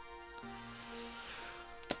answer.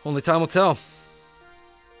 Only time will tell.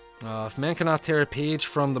 If man cannot tear a page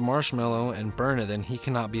from the marshmallow and burn it, then he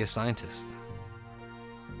cannot be a scientist.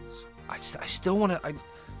 I still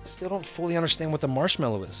don't fully understand what the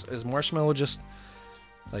marshmallow is. Is marshmallow just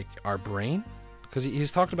like our brain? Because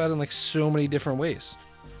he's talked about it in like so many different ways.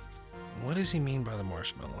 What does he mean by the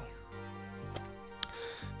marshmallow?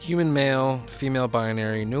 Human male, female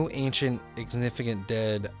binary, no ancient, insignificant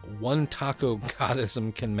dead, one taco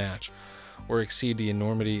goddism can match or exceed the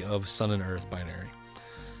enormity of sun and earth binary.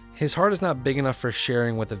 His heart is not big enough for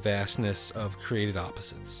sharing with the vastness of created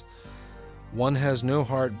opposites. One has no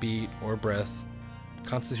heartbeat or breath,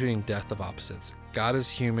 constituting death of opposites. God is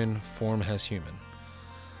human, form has human.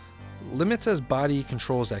 Limits as body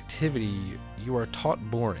controls activity, you are taught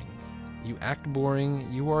boring. You act boring,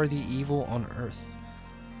 you are the evil on earth.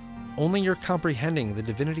 Only your comprehending the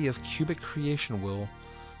divinity of cubic creation will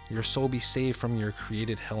your soul be saved from your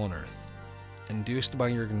created hell on earth, induced by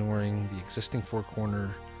your ignoring the existing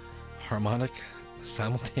 4-corner, harmonic,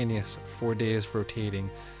 simultaneous 4 days rotating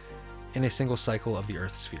in a single cycle of the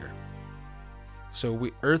Earth sphere. So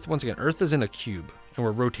Earth is in a cube, and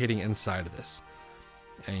we're rotating inside of this.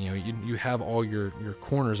 And you have all your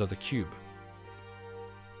corners of the cube.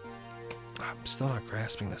 I'm still not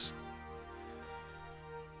grasping this.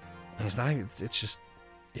 And it's just,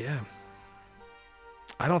 yeah.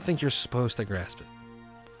 I don't think you're supposed to grasp it.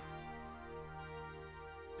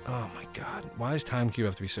 Oh my God. Why does Time Cube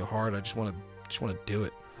have to be so hard? I just want to do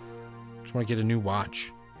it. I just want to get a new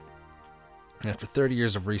watch. And after 30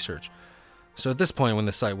 years of research. So at this point when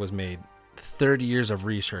the site was made, 30 years of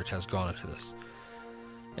research has gone into this.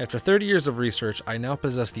 After 30 years of research, I now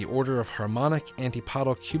possess the order of harmonic,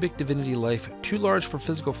 antipodal, cubic divinity life, too large for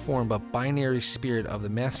physical form, but binary spirit of the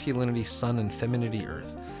masculinity sun and femininity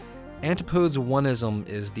earth. Antipodes oneism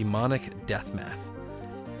is demonic death math.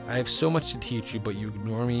 I have so much to teach you, but you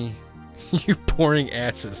ignore me, you boring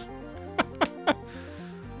asses.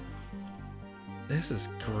 This is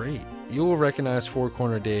great. You will recognize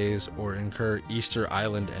 4-corner days or incur Easter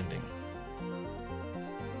Island ending.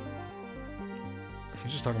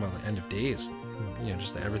 He's just talking about the end of days.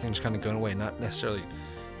 Just everything's kind of going away. Not necessarily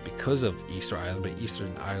because of Easter Island, but Easter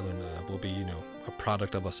Island will be, a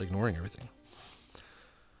product of us ignoring everything.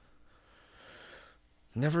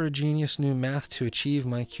 Never a genius knew math to achieve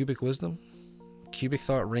my cubic wisdom. Cubic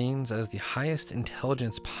thought reigns as the highest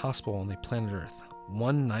intelligence possible on the planet Earth.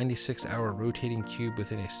 One 96-hour rotating cube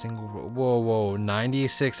within a single... Whoa,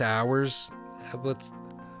 96 hours?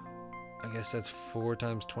 I guess that's 4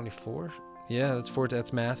 times 24? Yeah,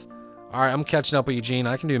 that's math. All right, I'm catching up with you, Gene.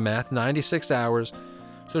 I can do math. 96 hours.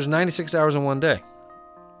 So there's 96 hours in one day.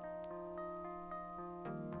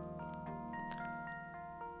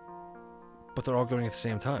 But they're all going at the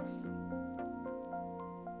same time.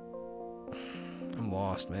 I'm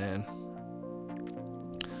lost, man.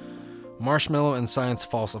 Marshmallow and science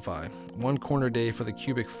falsify. 1 corner day for the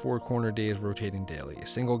cubic 4-corner days rotating daily. A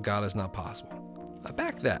single God is not possible. I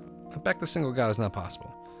back that. I back the single God is not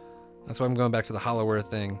possible. That's why I'm going back to the hollow earth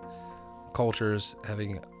thing. Cultures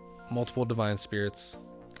having multiple divine spirits.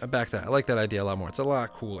 I back that. I like that idea a lot more. It's a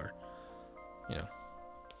lot cooler.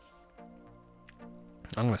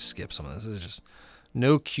 I'm going to skip some of this. This is just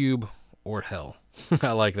no cube or hell.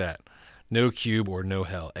 I like that. No cube or no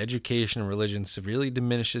hell. Education and religion severely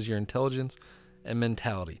diminishes your intelligence and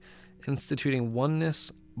mentality. Instituting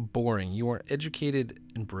oneness, boring. You are educated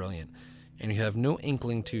and brilliant, and you have no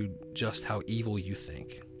inkling to just how evil you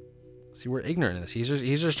think. See, we're ignorant of this.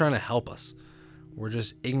 He's just trying to help us. We're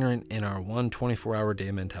just ignorant in our 24-hour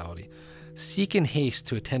day mentality. Seek in haste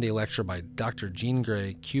to attend a lecture by Dr. Jean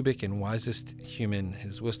Grey, cubic and wisest human.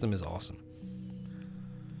 His wisdom is awesome.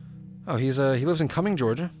 Oh, he lives in Cumming,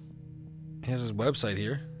 Georgia. He has his website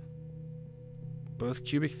here. Both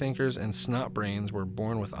cubic thinkers and snot brains were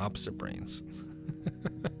born with opposite brains.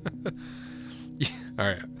 All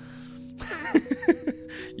right.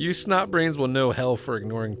 You snot brains will know hell for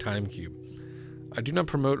ignoring Time Cube. I do not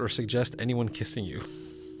promote or suggest anyone kissing you.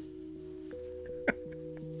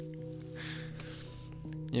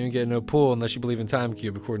 You don't get no pull unless you believe in Time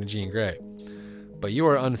Cube, according to Jean Grey. But you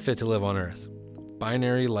are unfit to live on Earth.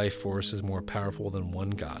 Binary life force is more powerful than one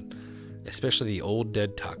God, especially the old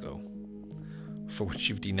dead taco, for which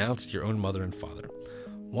you've denounced your own mother and father.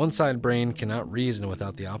 One-sided brain cannot reason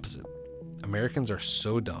without the opposite. Americans are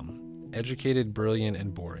so dumb, educated, brilliant,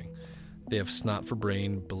 and boring. They have snot for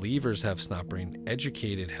brain. Believers have snot brain.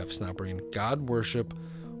 Educated have snot brain. God worship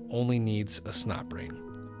only needs a snot brain,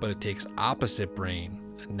 but it takes opposite brain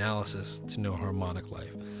analysis to know harmonic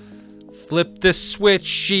life. Flip the switch,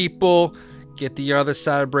 sheeple. Get the other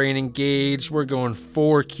side of brain engaged. We're going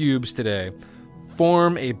 4 cubes today.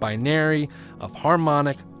 Form a binary of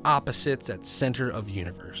harmonic opposites at center of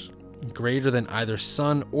universe, greater than either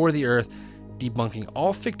sun or the earth, debunking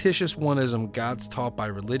all fictitious oneism gods taught by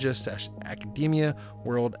religious academia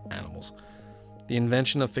world animals. The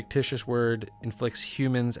invention of fictitious word inflicts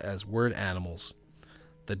humans as word animals,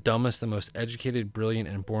 the dumbest, the most educated, brilliant,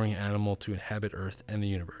 and boring animal to inhabit Earth and the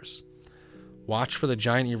universe. Watch for the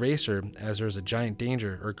giant eraser, as there is a giant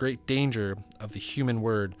danger, or great danger, of the human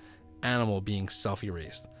word animal being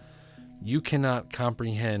self-erased. You cannot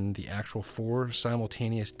comprehend the actual 4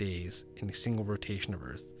 simultaneous days in a single rotation of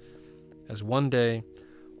Earth. As one day,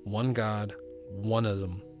 one God,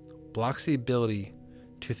 oneism, blocks the ability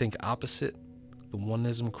to think opposite the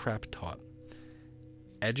oneism crap taught.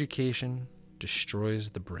 Education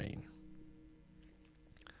destroys the brain.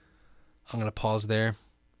 I'm going to pause there.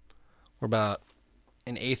 We're about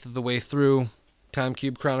an eighth of the way through Time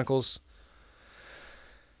Cube Chronicles.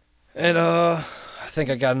 And I think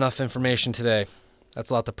I got enough information today. That's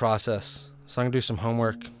a lot to process. So I'm going to do some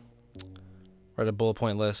homework, write a bullet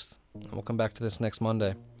point list, and we'll come back to this next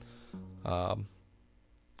Monday.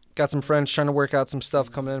 Got some friends trying to work out some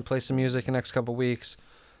stuff, coming in, play some music in the next couple weeks.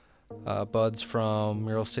 Buds from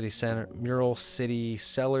Mural City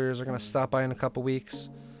Cellars are going to stop by in a couple weeks.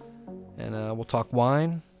 And we'll talk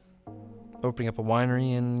wine, opening up a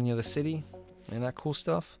winery in the city, and that cool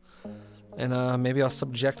stuff. And maybe I'll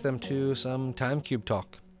subject them to some Time Cube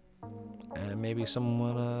talk. And maybe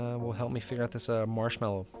someone will help me figure out this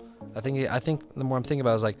marshmallow. I think the more I'm thinking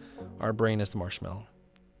about it is like our brain is the marshmallow.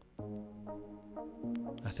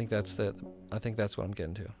 I think that's what I'm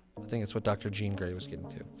getting to. I think it's what Dr. Jean Grey was getting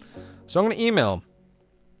to. So I'm going to email him.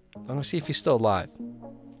 I'm going to see if he's still alive.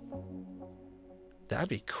 That'd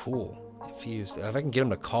be cool if I can get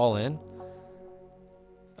him to call in.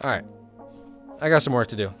 All right. I got some work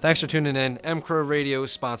to do. Thanks for tuning in. mcrowradio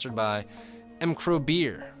is sponsored by mcrow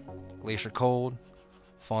Beer, Glacier Cold,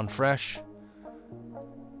 Fawn Fresh,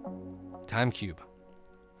 Time Cube.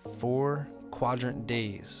 4 quadrant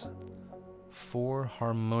days. 4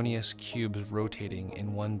 harmonious cubes rotating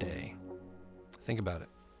in one day. Think about it.